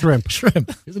 food. Yeah, shrimp.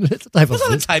 Shrimp. Isn't it? It's a type of That's not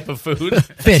a food. type of food. It's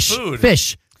Fish. food.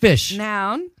 Fish.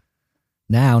 Noun.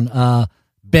 Noun.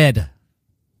 Bed.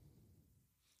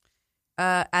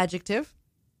 Adjective.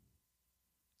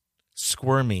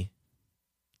 Squirmy.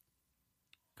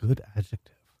 Good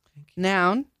adjective.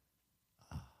 Noun.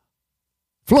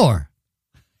 Floor.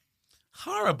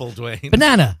 Horrible, Dwayne.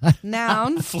 Banana.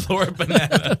 Noun. Floor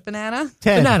banana. Banana.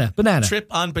 Ted. Banana. Trip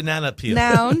on banana peel.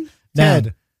 Noun. Noun.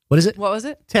 Ted. What is it? What was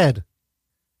it? Ted.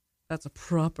 That's a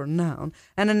proper noun.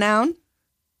 And a noun.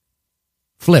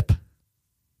 Flip.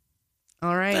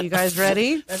 All right, you guys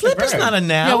ready? Flip is not a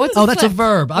noun. Yeah, what's Oh, a that's a flip?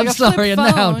 verb. Like I'm a flip sorry, a phone.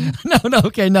 noun. No,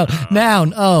 okay, no.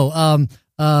 Noun. Oh,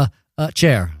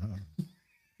 chair.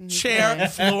 Chair,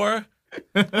 floor.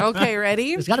 Okay,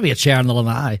 ready? There's got to be a chair on the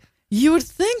lanai. You would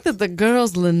think that the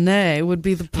girls' Lanai would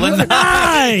be the perfect.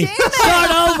 Lanai!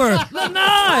 Start over.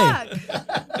 Lanai!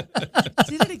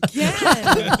 Did it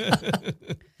again.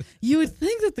 You would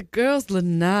think that the girls'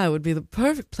 lanai would be the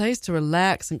perfect place to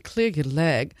relax and clear your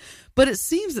leg, but it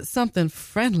seems that something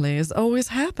friendly is always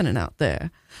happening out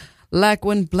there. Like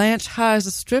when Blanche hires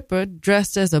a stripper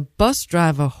dressed as a bus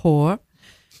driver whore.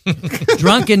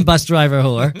 Drunken bus driver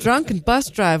whore. Drunken bus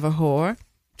driver whore.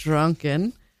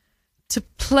 Drunken. To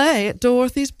play at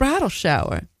Dorothy's bridal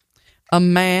shower. A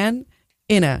man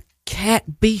in a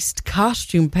cat beast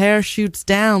costume parachutes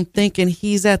down thinking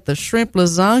he's at the shrimp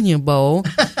lasagna bowl.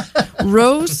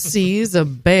 Rose sees a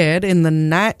bed in the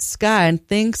night sky and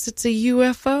thinks it's a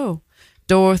UFO.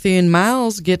 Dorothy and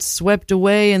Miles get swept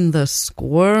away in the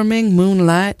squirming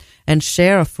moonlight and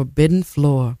share a forbidden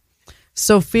floor.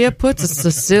 Sophia puts a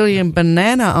Sicilian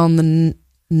banana on the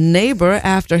neighbor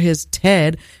after his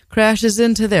Ted crashes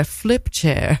into their flip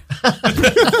chair.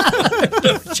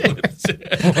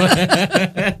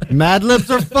 Mad Libs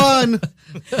are fun.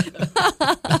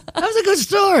 That was a good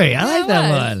story. I like that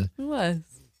one. It was.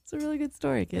 It's a really good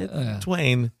story, kids.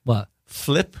 Dwayne. What?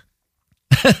 Flip.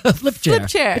 Flip chair. Flip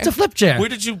chair. It's a flip chair. Where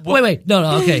did you? Wait.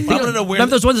 No. Okay. I want to know where.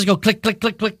 Remember those ones that go click, click,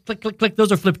 click, click, click, click, click?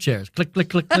 Those are flip chairs. Click, click,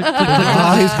 click, click, click, click.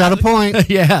 Ah, he's got a point.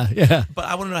 Yeah. But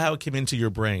I want to know how it came into your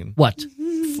brain. What?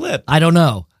 Flip. I don't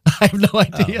know. I have no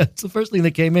idea. It's the first thing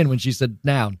that came in when she said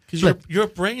noun. Because your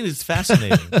brain is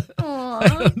fascinating. I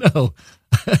don't know.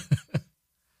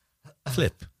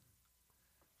 Flip.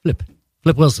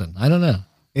 Flip Wilson. I don't know.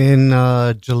 In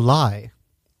July,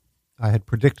 I had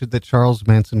predicted that Charles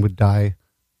Manson would die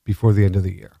before the end of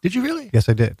the year. Did you really? Yes,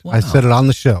 I did. Wow. I said it on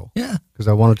the show. Yeah. Because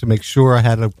I wanted to make sure I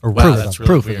had a Wow, record that's of it.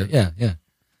 really Proof weird. of it. Yeah.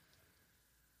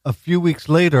 A few weeks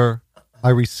later, I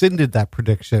rescinded that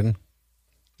prediction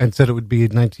and said it would be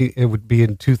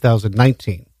in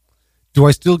 2019. Do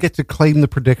I still get to claim the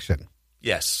prediction?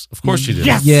 Yes, of course you do.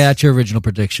 Yes! Yeah, it's your original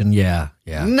prediction. Yeah.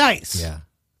 Nice.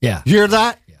 Yeah. Hear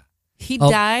that? He Oh.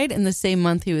 died in the same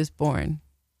month he was born.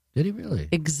 Did he really?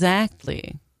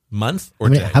 Exactly. Month or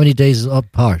day? How many days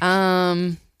apart?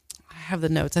 I have the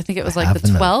notes. I think it was I like have the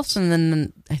the 12th, notes. and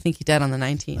then I think he died on the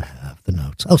 19th. Have the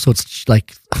notes. Oh, so it's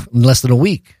like less than a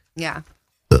week. Yeah.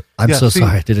 I'm Yeah, so see,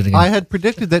 sorry. I did it again. I had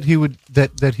predicted that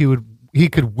he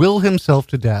could will himself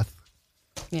to death.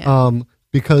 Yeah.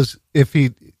 Because if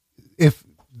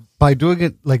by doing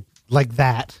it like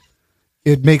that,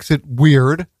 it makes it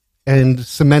weird and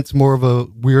cements more of a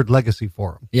weird legacy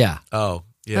for him. Yeah. Oh,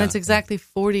 yeah. And it's exactly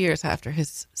 40 years after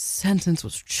his sentence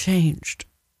was changed.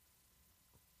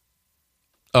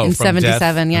 Oh, In from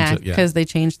 77, death yeah. until- Because they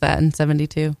changed that in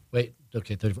 72. Wait.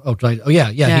 Okay. 30, yeah.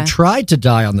 Yeah. He tried to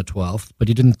die on the 12th, but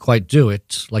he didn't quite do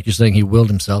it. Like you're saying, he willed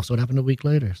himself. So it happened a week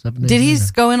later. 7 days Did he later.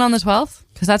 go in on the 12th?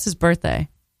 Because that's his birthday.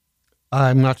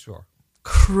 I'm not sure.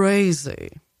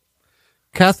 Crazy.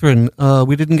 Catherine,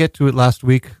 we didn't get to it last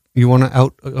week. You want to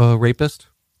out rapist?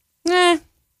 Eh.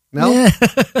 No? Yeah.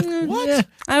 What?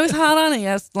 I was hot on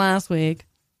it last week.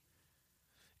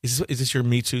 Is this your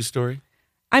Me Too story?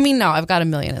 I mean, no, I've got a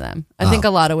million of them. I think a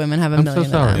lot of women have a I'm so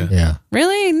million sorry. of them. Yeah.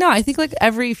 Really? No, I think like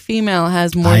every female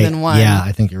has more than one. Yeah,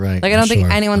 I think you're right. Like, I don't think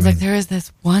Sure. anyone's I mean, like, there is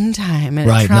this one time and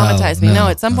Right, it traumatized me. no, No,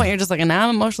 at some no. point you're just like, now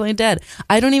I'm emotionally dead.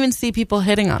 I don't even see people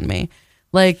hitting on me.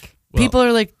 Like, Well- people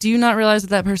are like, do you not realize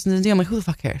that person's in deal? I'm like, who the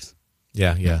fuck cares?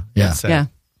 Yeah. Yeah. That's sad. Yeah.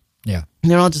 Yeah.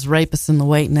 And they're all just rapists in the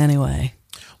waiting anyway.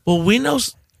 Well, we know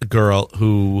a girl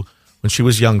who, when she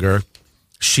was younger,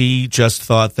 she just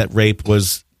thought that rape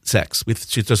was sex.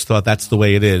 She just thought that's the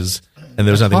way it is, and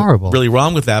there was nothing horrible. really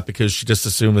wrong with that because she just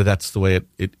assumed that that's the way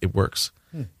it works.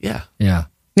 Yeah. Yeah.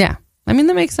 Yeah. I mean,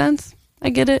 that makes sense. I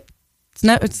get it.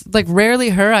 It's like rarely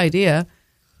her idea.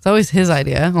 It's always his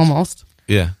idea, almost.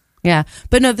 Yeah. Yeah.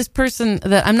 But no, this person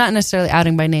that I'm not necessarily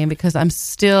outing by name because I'm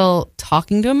still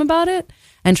talking to him about it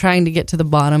and trying to get to the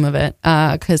bottom of it.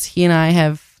 Because he and I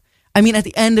at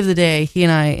the end of the day, he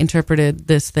and I interpreted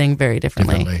this thing very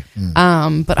differently.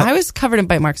 But I was covered in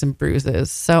bite marks and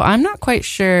bruises. So I'm not quite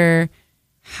sure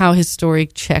how his story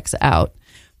checks out.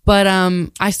 But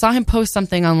I saw him post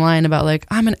something online about like,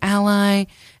 I'm an ally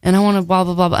and I want to blah,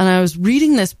 blah, blah, blah. And I was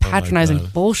reading this patronizing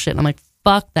bullshit. And I'm like,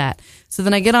 fuck that. So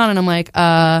then I get on and I'm like,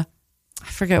 I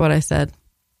forget what I said.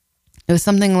 It was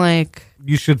something like,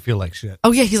 You should feel like shit.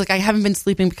 oh yeah, he's like, I haven't been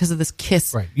sleeping because of this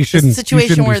kiss. Right. You shouldn't. This situation you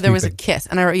shouldn't where be there was a sleeping. kiss.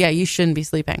 And I wrote, yeah, you shouldn't be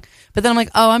sleeping. But then I'm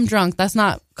like, oh, I'm drunk. That's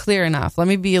not clear enough. Let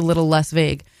me be a little less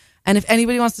vague. And if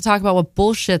anybody wants to talk about what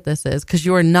bullshit this is, because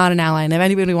you are not an ally, and if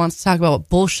anybody wants to talk about what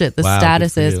bullshit the Wow,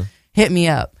 status good for is, you. hit me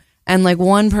up. And like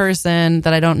one person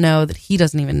that I don't know, that he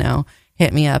doesn't even know,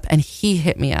 hit me up, and he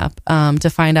hit me up to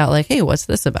find out like, hey, what's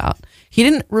this about? He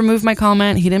didn't remove my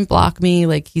comment. He didn't block me.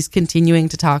 Like, he's continuing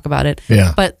to talk about it.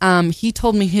 Yeah. But he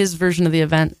told me his version of the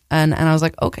event, and I was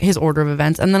like, okay, his order of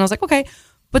events. And then I was like, okay,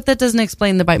 but that doesn't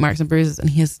explain the bite marks and bruises. And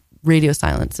he has radio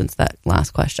silence since that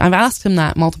last question. I've asked him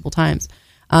that multiple times.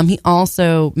 He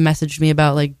also messaged me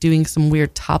about like doing some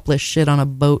weird topless shit on a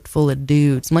boat full of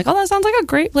dudes. I'm like, oh, that sounds like a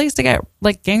great place to get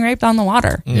like gang raped on the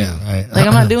water. Yeah. Right. Like,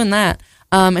 I'm not doing that.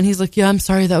 And he's like, yeah, I'm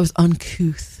sorry, that was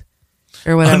uncouth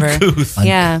or whatever. Uncouth.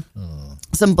 Yeah.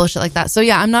 Some bullshit like that. So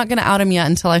yeah, I'm not going to out him yet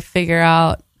until I figure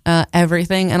out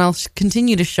everything, and I'll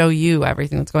continue to show you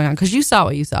everything that's going on because you saw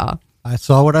what you saw. I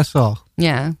saw what I saw.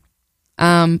 Yeah.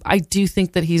 I do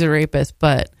think that he's a rapist,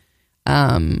 but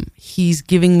he's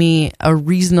giving me a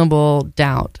reasonable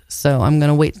doubt. So I'm going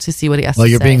to wait to see what he has Well, to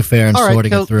say. you're being fair and All right,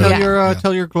 sorting it through.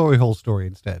 tell your glory hole story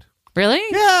instead. Really?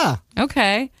 Yeah.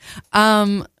 Okay.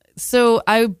 So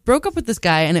I broke up with this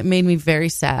guy and it made me very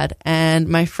sad. And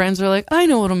my friends were like, I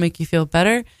know what'll make you feel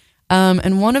better.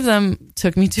 And one of them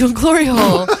took me to a glory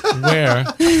hole Where?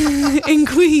 in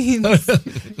Queens.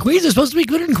 Queens is supposed to be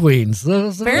good in Queens.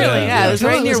 Apparently, yeah. It was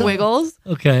right near Wiggles,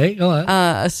 Okay, go on.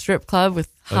 a strip club with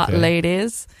hot Okay.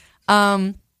 ladies.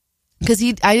 Because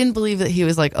I didn't believe that he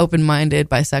was like open-minded,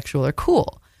 bisexual, or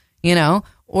cool, you know,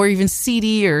 or even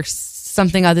seedy or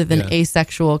something other than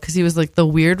asexual. Because he was like the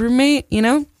weird roommate, you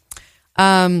know.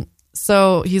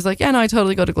 So he's like, yeah, no, I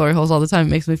totally go to glory holes all the time. It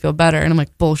makes me feel better. And I'm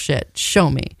like, bullshit. Show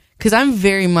me. Because I'm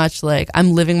very much like,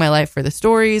 I'm living my life for the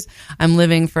stories. I'm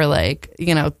living for like,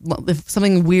 you know, if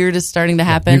something weird is starting to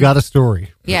happen. You got a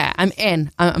story. Yeah, I'm in.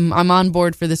 I'm on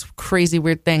board for this crazy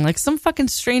weird thing. Like some fucking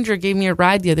stranger gave me a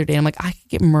ride the other day. I'm like, I could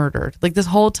get murdered. Like this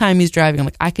whole time he's driving, I'm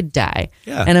like, I could die.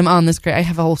 Yeah. And I'm on this. I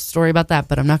have a whole story about that,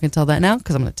 but I'm not going to tell that now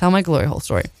because I'm going to tell my glory hole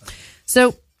story.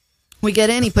 So we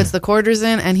get in. He puts the quarters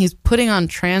in, and he's putting on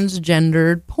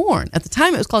transgendered porn. At the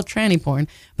time, it was called tranny porn,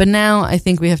 but now I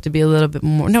think we have to be a little bit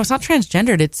more. No, it's not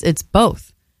transgendered. It's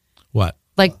both. What?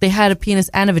 Like they had a penis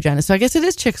and a vagina. So I guess it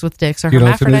is chicks with dicks or You know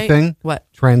what's a new hermaphrodite. thing? What?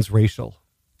 Transracial.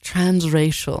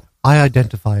 Transracial. I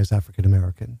identify as African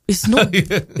American. It's not.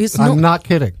 It's not. I'm not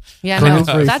kidding. Yeah, no,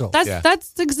 Transracial.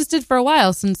 that's existed for a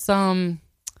while since That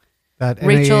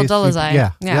Rachel NAACP Dolezal.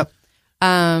 Yeah. Yeah. Yep.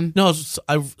 No,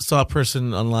 I saw a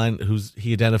person online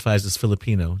he identifies as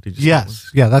Filipino. Did you see that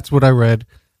Yes. Yeah, that's what I read.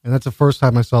 And that's the first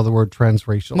time I saw the word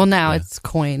transracial. well now it's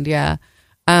coined, yeah.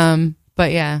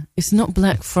 But yeah, it's not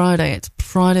Black Friday, it's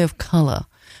Friday of color.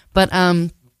 But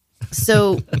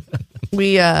so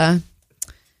we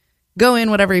go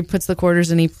in, whatever, he puts the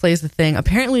quarters in, he plays the thing.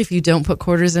 Apparently if you don't put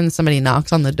quarters in, somebody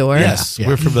knocks on the door. Yes,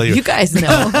 we're familiar. You guys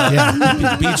know.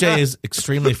 BJ is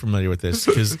extremely familiar with this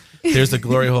because there's a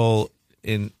glory hole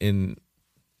in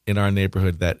our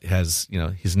neighborhood that has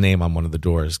his name on one of the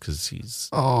doors because he's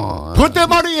Put the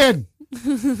money in.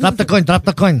 Drop the coin. Drop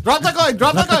the coin. Drop the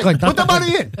coin. Put the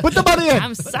money in. Put the money in.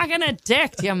 I'm sucking a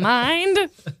dick, do you mind?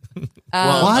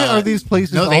 Why are these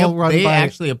places all run they by?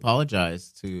 actually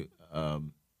apologized to. I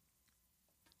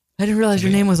didn't realize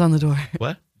your name was on the door.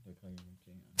 what?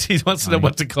 He wants to know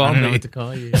what to call I don't me. know what to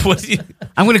call you. What do you?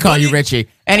 I'm going to call you Richie.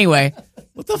 Anyway,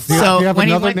 What the Do fuck? you have when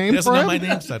he another went- name He doesn't for know him? my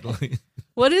name suddenly.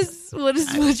 What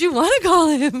you want to call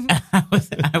him?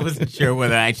 I wasn't sure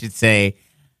whether I should say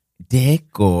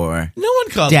Dick or No one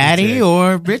calls me Daddy Dick.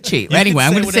 or Richie. Anyway,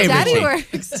 I'm say going to say whatever.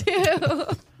 Richie. Daddy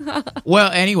works too.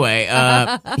 Well, anyway,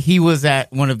 he was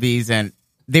at one of these, and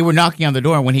they were knocking on the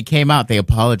door, and when he came out, they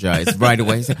apologized right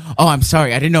away. He said, "Oh, I'm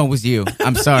sorry. I didn't know it was you.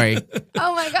 I'm sorry."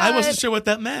 Oh my god! I wasn't sure what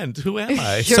that meant. Who am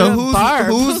I? You're So a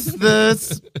who's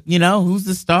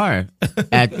the star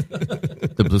at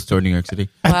the Blue Store, New York City?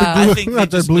 I think they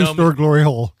At the just Blue know Store me. Glory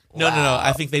Hole. No.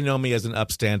 I think they know me as an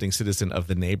upstanding citizen of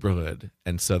the neighborhood,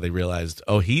 and so they realized,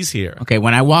 oh, he's here. Okay,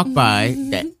 when I walk by,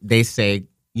 they say,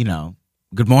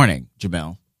 "Good morning,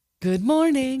 Jamel." Good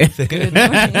morning. Good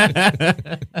morning.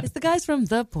 It's the guys from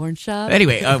the porn shop.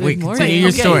 Anyway, Good wait, morning. continue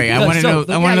your story. I want to know.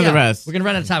 I want to know the rest. We're gonna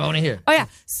run out of time. I want to hear. Oh yeah.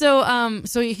 So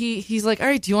he's like, all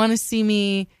right, do you want to see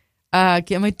me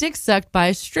get my dick sucked by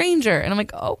a stranger? And I'm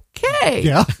like, okay,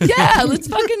 Yeah. yeah, let's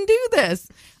fucking do this.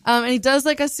 And he does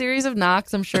like a series of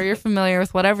knocks. I'm sure you're familiar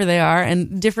with whatever they are,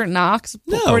 and different knocks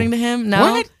according to him.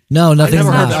 No. What? No, nothing. I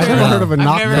never not heard of a I've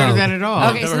knock. never heard of that at all.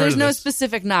 Okay, so never there's heard of no this.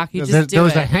 specific knock. You just There do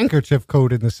was it. a handkerchief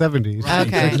code in the 70s.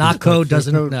 Okay. Knock code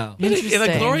doesn't. No. In a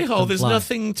Interesting. glory hole, there's Comply.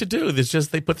 nothing to do. There's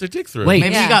just they put their dick through. Wait.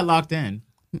 Maybe Yeah. he got locked in.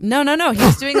 No. He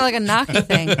was doing like a knocky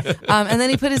thing. And then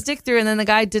he put his dick through, and then the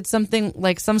guy did something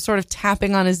like some sort of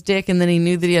tapping on his dick, and then he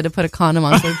knew that he had to put a condom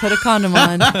on. So he put a condom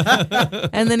on.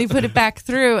 And then he put it back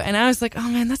through. And I was like, oh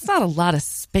man, that's not a lot of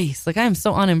space. Like, I am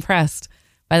so unimpressed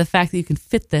by the fact that you can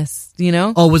fit this,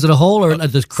 Oh, was it a hole or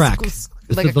this crack?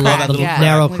 Like a below crack, that little yeah.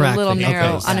 narrow like crack a little thing.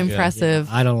 narrow, Okay. unimpressive.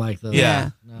 I don't like those.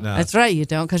 Yeah. Yeah. No. That's right, you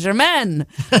don't, because you're men.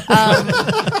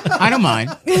 I don't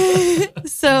mind.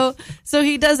 So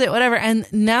he does it, whatever,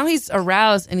 and now he's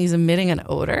aroused and he's emitting an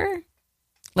odor,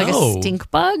 like Oh. a stink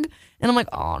bug, and I'm like,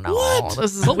 oh no, What?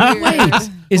 this is But weird. wait,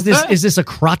 is this a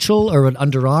crotchal or an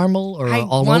underarmal or I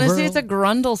all want to over? say it's a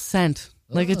grundle scent.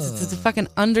 Like it's a fucking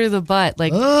under the butt,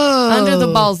 like Oh, under the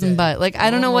balls and butt. Like I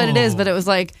don't know what it is, but it was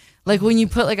like when you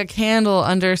put like a candle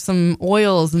under some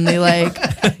oils and they like,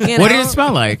 you know, What did it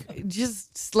smell like?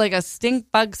 Just like a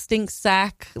stink bug, stink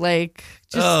sack, like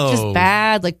just Oh.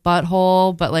 bad, like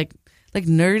butthole, but like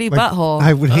nerdy Like, butthole.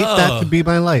 I would hate that to be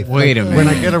my life. Wait a When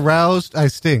I minute. get aroused, I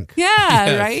stink. yeah,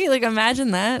 Yes. right. Like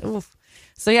imagine that. Oof.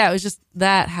 So yeah, it was just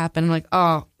that happened. I'm like,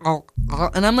 oh,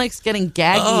 and I'm like getting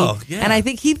gaggy, Oh, yeah. and I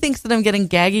think he thinks that I'm getting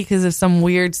gaggy because of some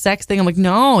weird sex thing. I'm like,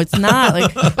 no, it's not.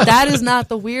 Like that is not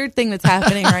the weird thing that's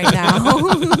happening right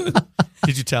now.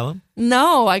 Did you tell him?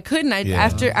 No, I couldn't. Yeah.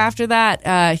 After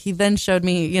that, he then showed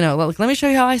me, like, let me show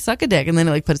you how I suck a dick, and then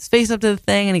he like put his face up to the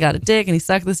thing, and he got a dick, and he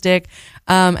sucked this dick,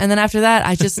 and then after that,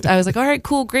 I was like, all right,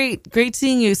 cool, great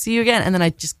seeing you, see you again, and then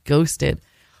I just ghosted.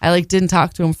 I like didn't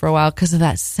talk to him for a while because of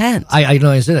that scent. I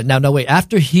know I said it. Now, no, wait.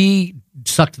 After he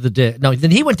sucked the dick, no, then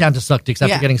he went down to suck dicks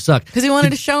after Yeah. getting sucked. Because he wanted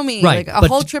to show me Right, like a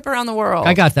but whole trip around the world.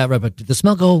 I got that right, but did the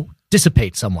smell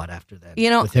dissipate somewhat after that?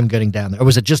 With him getting down there, or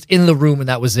was it just in the room and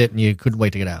that was it, and you couldn't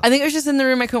wait to get out? I think it was just in the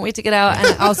room. I couldn't wait to get out, and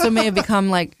I also may have become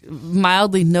like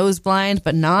mildly nose blind,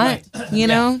 but not. You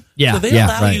know. Yeah, So they yeah,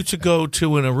 allow right. you to go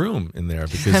two in a room in there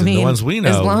because I in mean, the ones we know,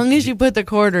 as long as you put the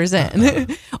quarters in,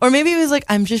 or maybe it was like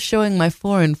I'm just showing my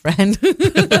foreign friend.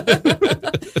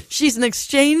 She's an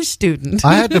exchange student.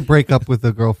 I had to break up with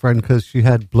a girlfriend because she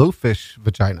had blowfish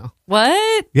vagina.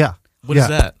 What? Yeah. what is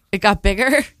that? It got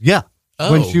bigger. Yeah.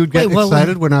 Oh. When she would get Wait, well,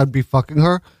 excited when I'd be fucking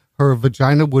her, her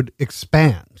vagina would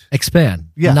expand. Expand.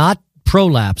 Yeah. Not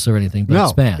prolapse or anything, but No,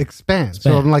 expand. expand. So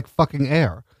Expand. I'm like fucking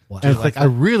air. Wow. And it's like I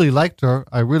really liked her.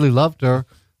 I really loved her.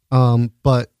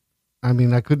 But I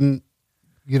mean, I couldn't.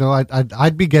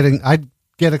 I'd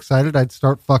get excited. I'd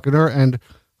start fucking her, and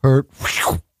her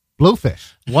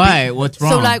blowfish. Why? What's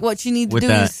wrong? So like, what you need to with do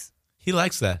that? is He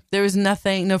likes that. there was no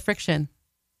friction.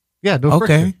 Yeah. No Okay.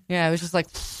 friction. Yeah, it was just like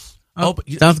Oh, but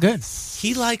Sounds good.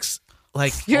 he likes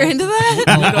like you're into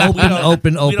that.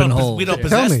 Open we don't, hole. We don't Tell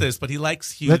possess me. this, but he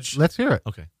likes huge. Let's hear it.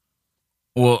 Okay.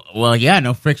 Well, yeah.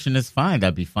 No friction is fine.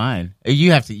 That'd be fine.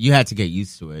 You had to get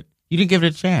used to it. You didn't give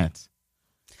it a chance.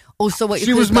 Oh, so what? You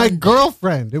She could've was my done-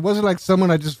 girlfriend. It wasn't like someone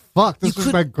I just fucked. This You was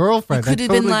could- my girlfriend. you I could have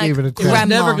totally been like, gave it a It was chance.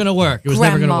 Grandma. never going to work. It was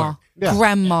never going to work. Yeah.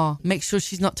 Grandma. Make sure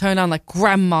she's not turned on like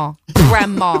grandma.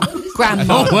 Grandma.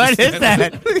 Grandma. What is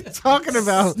that? What are you talking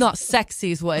about? It's not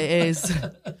sexy is what it is.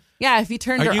 Yeah, if you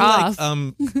turned Are her you off.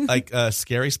 like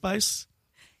Scary Spice?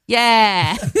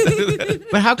 Yeah.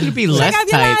 But how could it be Check less out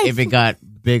your tight life. if it got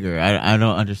bigger? I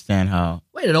don't understand how.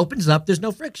 Wait, it opens up. There's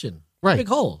no friction. Right. Big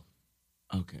hole.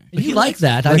 Okay. And you he like likes-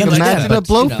 that. Like I understand, imagine but,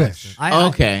 a blowfish.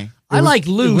 Okay. I like was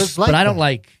loose, like but I don't that.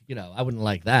 like, I wouldn't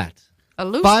like that. A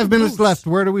loose 5 minutes boost. left.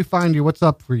 Where do we find you? What's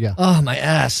up for you? Oh, my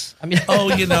ass. I mean,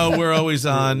 Oh, we're always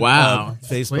on Wow.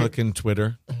 Facebook and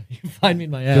Twitter. find me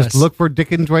in my ass. Just look for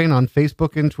Dick and Dwayne on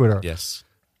Facebook and Twitter. Yes.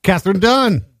 Catherine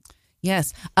Dunn.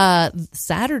 Yes.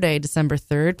 Saturday, December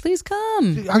 3rd. Please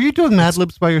come. Are you doing Mad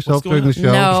Libs by yourself during the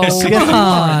show? No. Come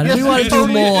on. Yes, we want to you do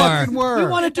totally more. fucking were. We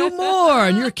want to do more.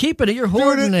 And you're keeping it. You're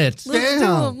hoarding it.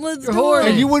 Damn. Let's You're do hoarding.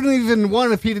 And it. you wouldn't even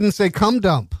want if he didn't say cum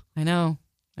dump. I know.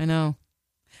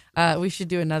 We should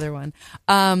do another one.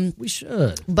 We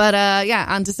should. But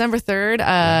on December 3rd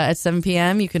at 7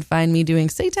 p.m., you can find me doing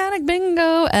Satanic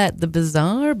Bingo at the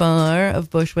Bazaar Bar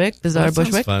of Bushwick. That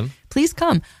sounds fun. Please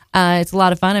come. It's a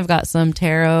lot of fun. I've got some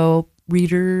tarot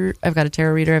reader. I've got a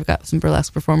tarot reader. I've got some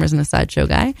burlesque performers and a sideshow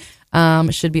guy.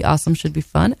 It should be awesome. Should be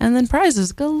fun. And then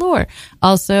prizes galore.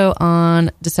 Also on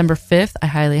December 5th, I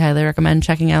highly, highly recommend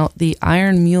checking out the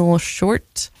Iron Mule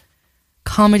Short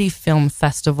Comedy Film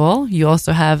Festival. You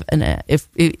also have if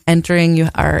entering, you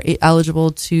are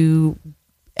eligible to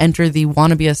enter the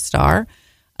Wanna Be a Star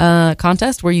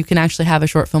contest, where you can actually have a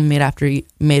short film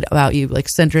made about you, like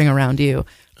centering around you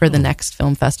for the next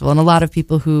film festival. And a lot of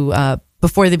people who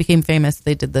before they became famous,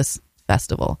 they did this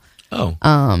festival.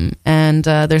 And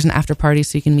there's an after party,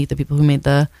 so you can meet the people who made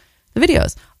the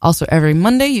videos. Also, every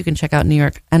Monday you can check out New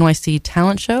York NYC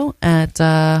Talent Show at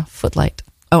Footlight.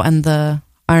 Oh, and the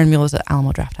Iron Mule is at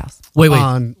Alamo Draft House. Wait.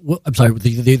 I'm sorry.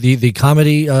 The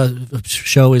comedy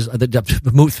show is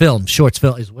the film shorts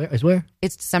film is where?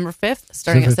 It's December 5th,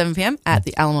 starting at 7 p.m. at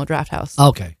the Alamo Draft House.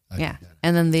 Okay. Yeah,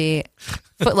 and then the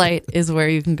Footlight is where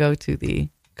you can go to the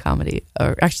comedy,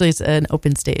 or actually, it's an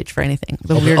open stage for anything.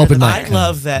 Open mic. I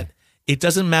love that. It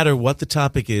doesn't matter what the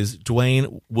topic is.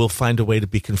 Dwayne will find a way to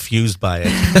be confused by it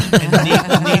and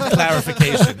need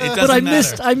clarification. It doesn't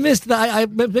matter. I missed that.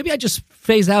 Maybe I just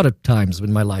phase out at times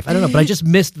in my life. I don't know, but I just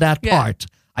missed that part.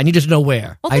 I needed to know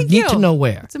where. Well, I thank need you. to know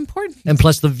where. It's important. And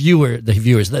plus, the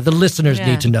listeners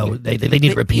need to know. They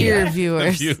need repeating. Ear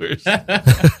viewers.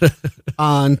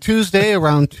 On Tuesday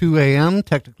around 2 a.m.,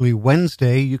 technically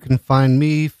Wednesday, you can find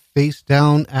me face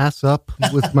down, ass up,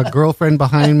 with my girlfriend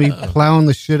behind me, plowing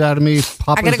the shit out of me,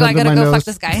 popping I gotta my go nose. fuck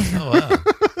this guy.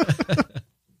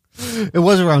 It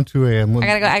was around 2 a.m. I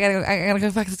gotta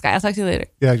go fuck this guy. I'll talk to you later.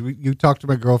 Yeah, you talked to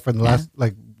my girlfriend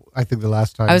I think the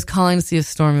last time. I was calling to see if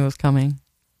Stormy was coming.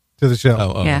 To the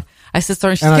show. Yeah. I said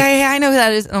Stormy, she's like, yeah, I know who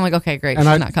that is. And I'm like, okay, great. She's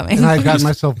not coming. And I got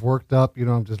myself worked up.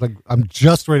 I'm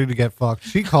just ready to get fucked.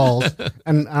 She calls,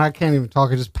 and I can't even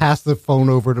talk. I just pass the phone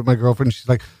over to my girlfriend. She's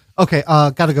like, okay,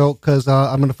 gotta go, because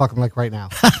I'm going to fuck him like right now.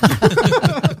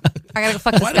 I gotta go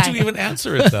fuck this guy. Why did you even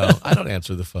answer it, though? I don't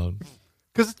answer the phone.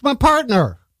 Because it's my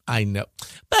partner. I know.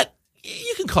 But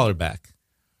you can call her back.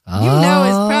 You know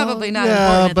it's probably not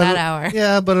important at that hour.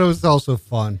 Yeah, but it was also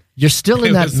fun. You're still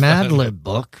in It that was Mad fun. Lib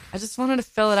book. I just wanted to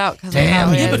fill it out because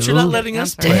Damn Yeah, but you're not letting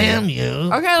us play. Damn you.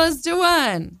 Okay, let's do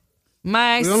one.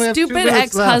 My We only have 2 stupid minutes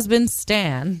ex-husband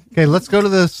Stan. Okay, let's go to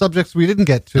the subjects we didn't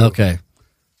get to. Okay.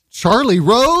 Charlie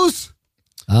Rose.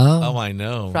 Oh, I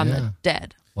know. From the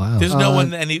dead. Wow. There's no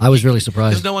one. I was really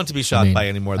surprised. There's no one to be shocked by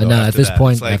anymore. Though, no, after at this that.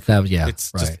 point, it's like,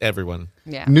 it's just right. everyone.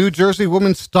 Yeah. New Jersey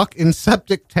woman stuck in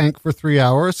septic tank for 3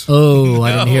 hours. Oh,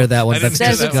 I didn't hear that one. I didn't That's hear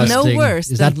Says that it's disgusting. no worse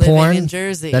Is than that living porn? in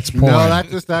Jersey. That's porn. No, that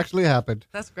just actually happened.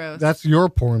 That's gross. That's your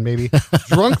porn, maybe.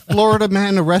 Drunk Florida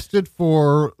man arrested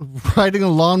for riding a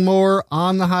lawnmower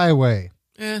on the highway.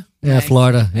 Yeah,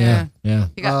 Florida. Yeah.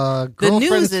 He got- the Girlfriend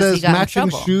news is says he got in matching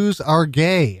trouble. shoes are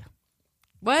gay.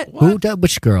 What? Who?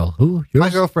 Which girl? Who? Yours? My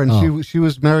girlfriend, Oh. she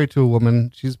was married to a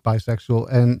woman. She's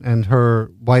bisexual, and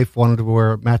her wife wanted to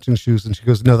wear matching shoes, and she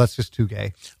goes, "No, that's just too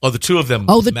gay." Oh, the two of them.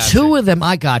 Oh, the matching. two of them.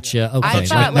 I got you. Okay, I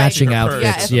thought, matching like,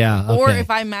 outfits. if- Yeah. Or okay.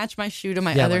 if I match my shoe to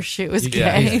my Yeah, other like- shoe is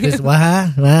Yeah. gay.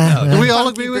 Do we all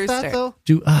Funky agree with that, Brewster.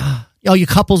 though? you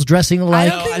couples dressing I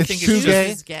alike? don't think, I think it's too shoes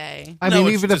gay. is gay. I No, mean,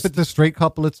 it's even if just- it's a straight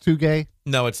couple, it's too gay.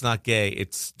 No, it's not gay.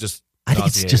 It's just. I think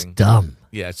it's just nauseating. dumb.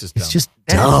 Yeah, it's just. Dumb. It's just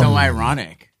That's dumb. so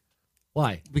ironic.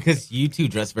 Why? Because you two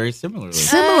dress very similarly.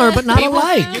 Similar but not People-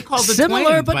 alike. you're called the Similar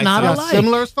twins but by not some. alike.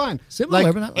 Similar is fine.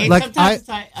 Similar, but not And like sometimes I, it's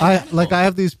identical. I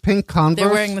have these pink Converse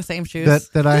They're wearing the same shoes.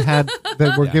 that I had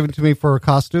that were given to me for a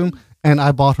costume, and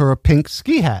I bought her a pink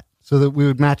ski hat so that we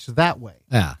would match that way.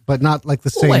 Yeah. But not like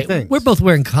the Well, same wait, thing. we're both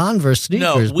wearing Converse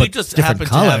No, sneakers. we but just different happen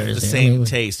colors. to have the same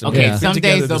taste. Okay, Yeah. some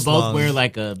Together days they'll this both long. wear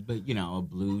like a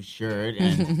blue shirt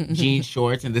and jean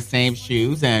shorts and the same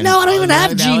shoes. And No, I don't even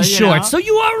have jean shorts, so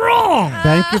you are wrong.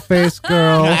 Thank you, face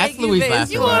girl. No, that's you, Louis Vince,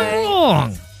 last you one. are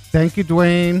Wrong. Thank you,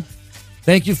 Dwayne.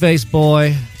 Thank you, Face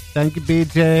Boy. Thank you,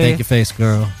 BJ. Thank you, Face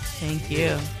Girl. Thank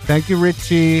you. Thank you,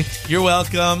 Richie. You're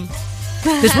welcome.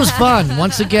 This was fun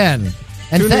once again.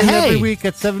 And Tune in hey, every week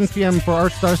at 7 p.m. for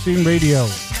Art Star Scene Radio.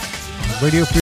 Radio Free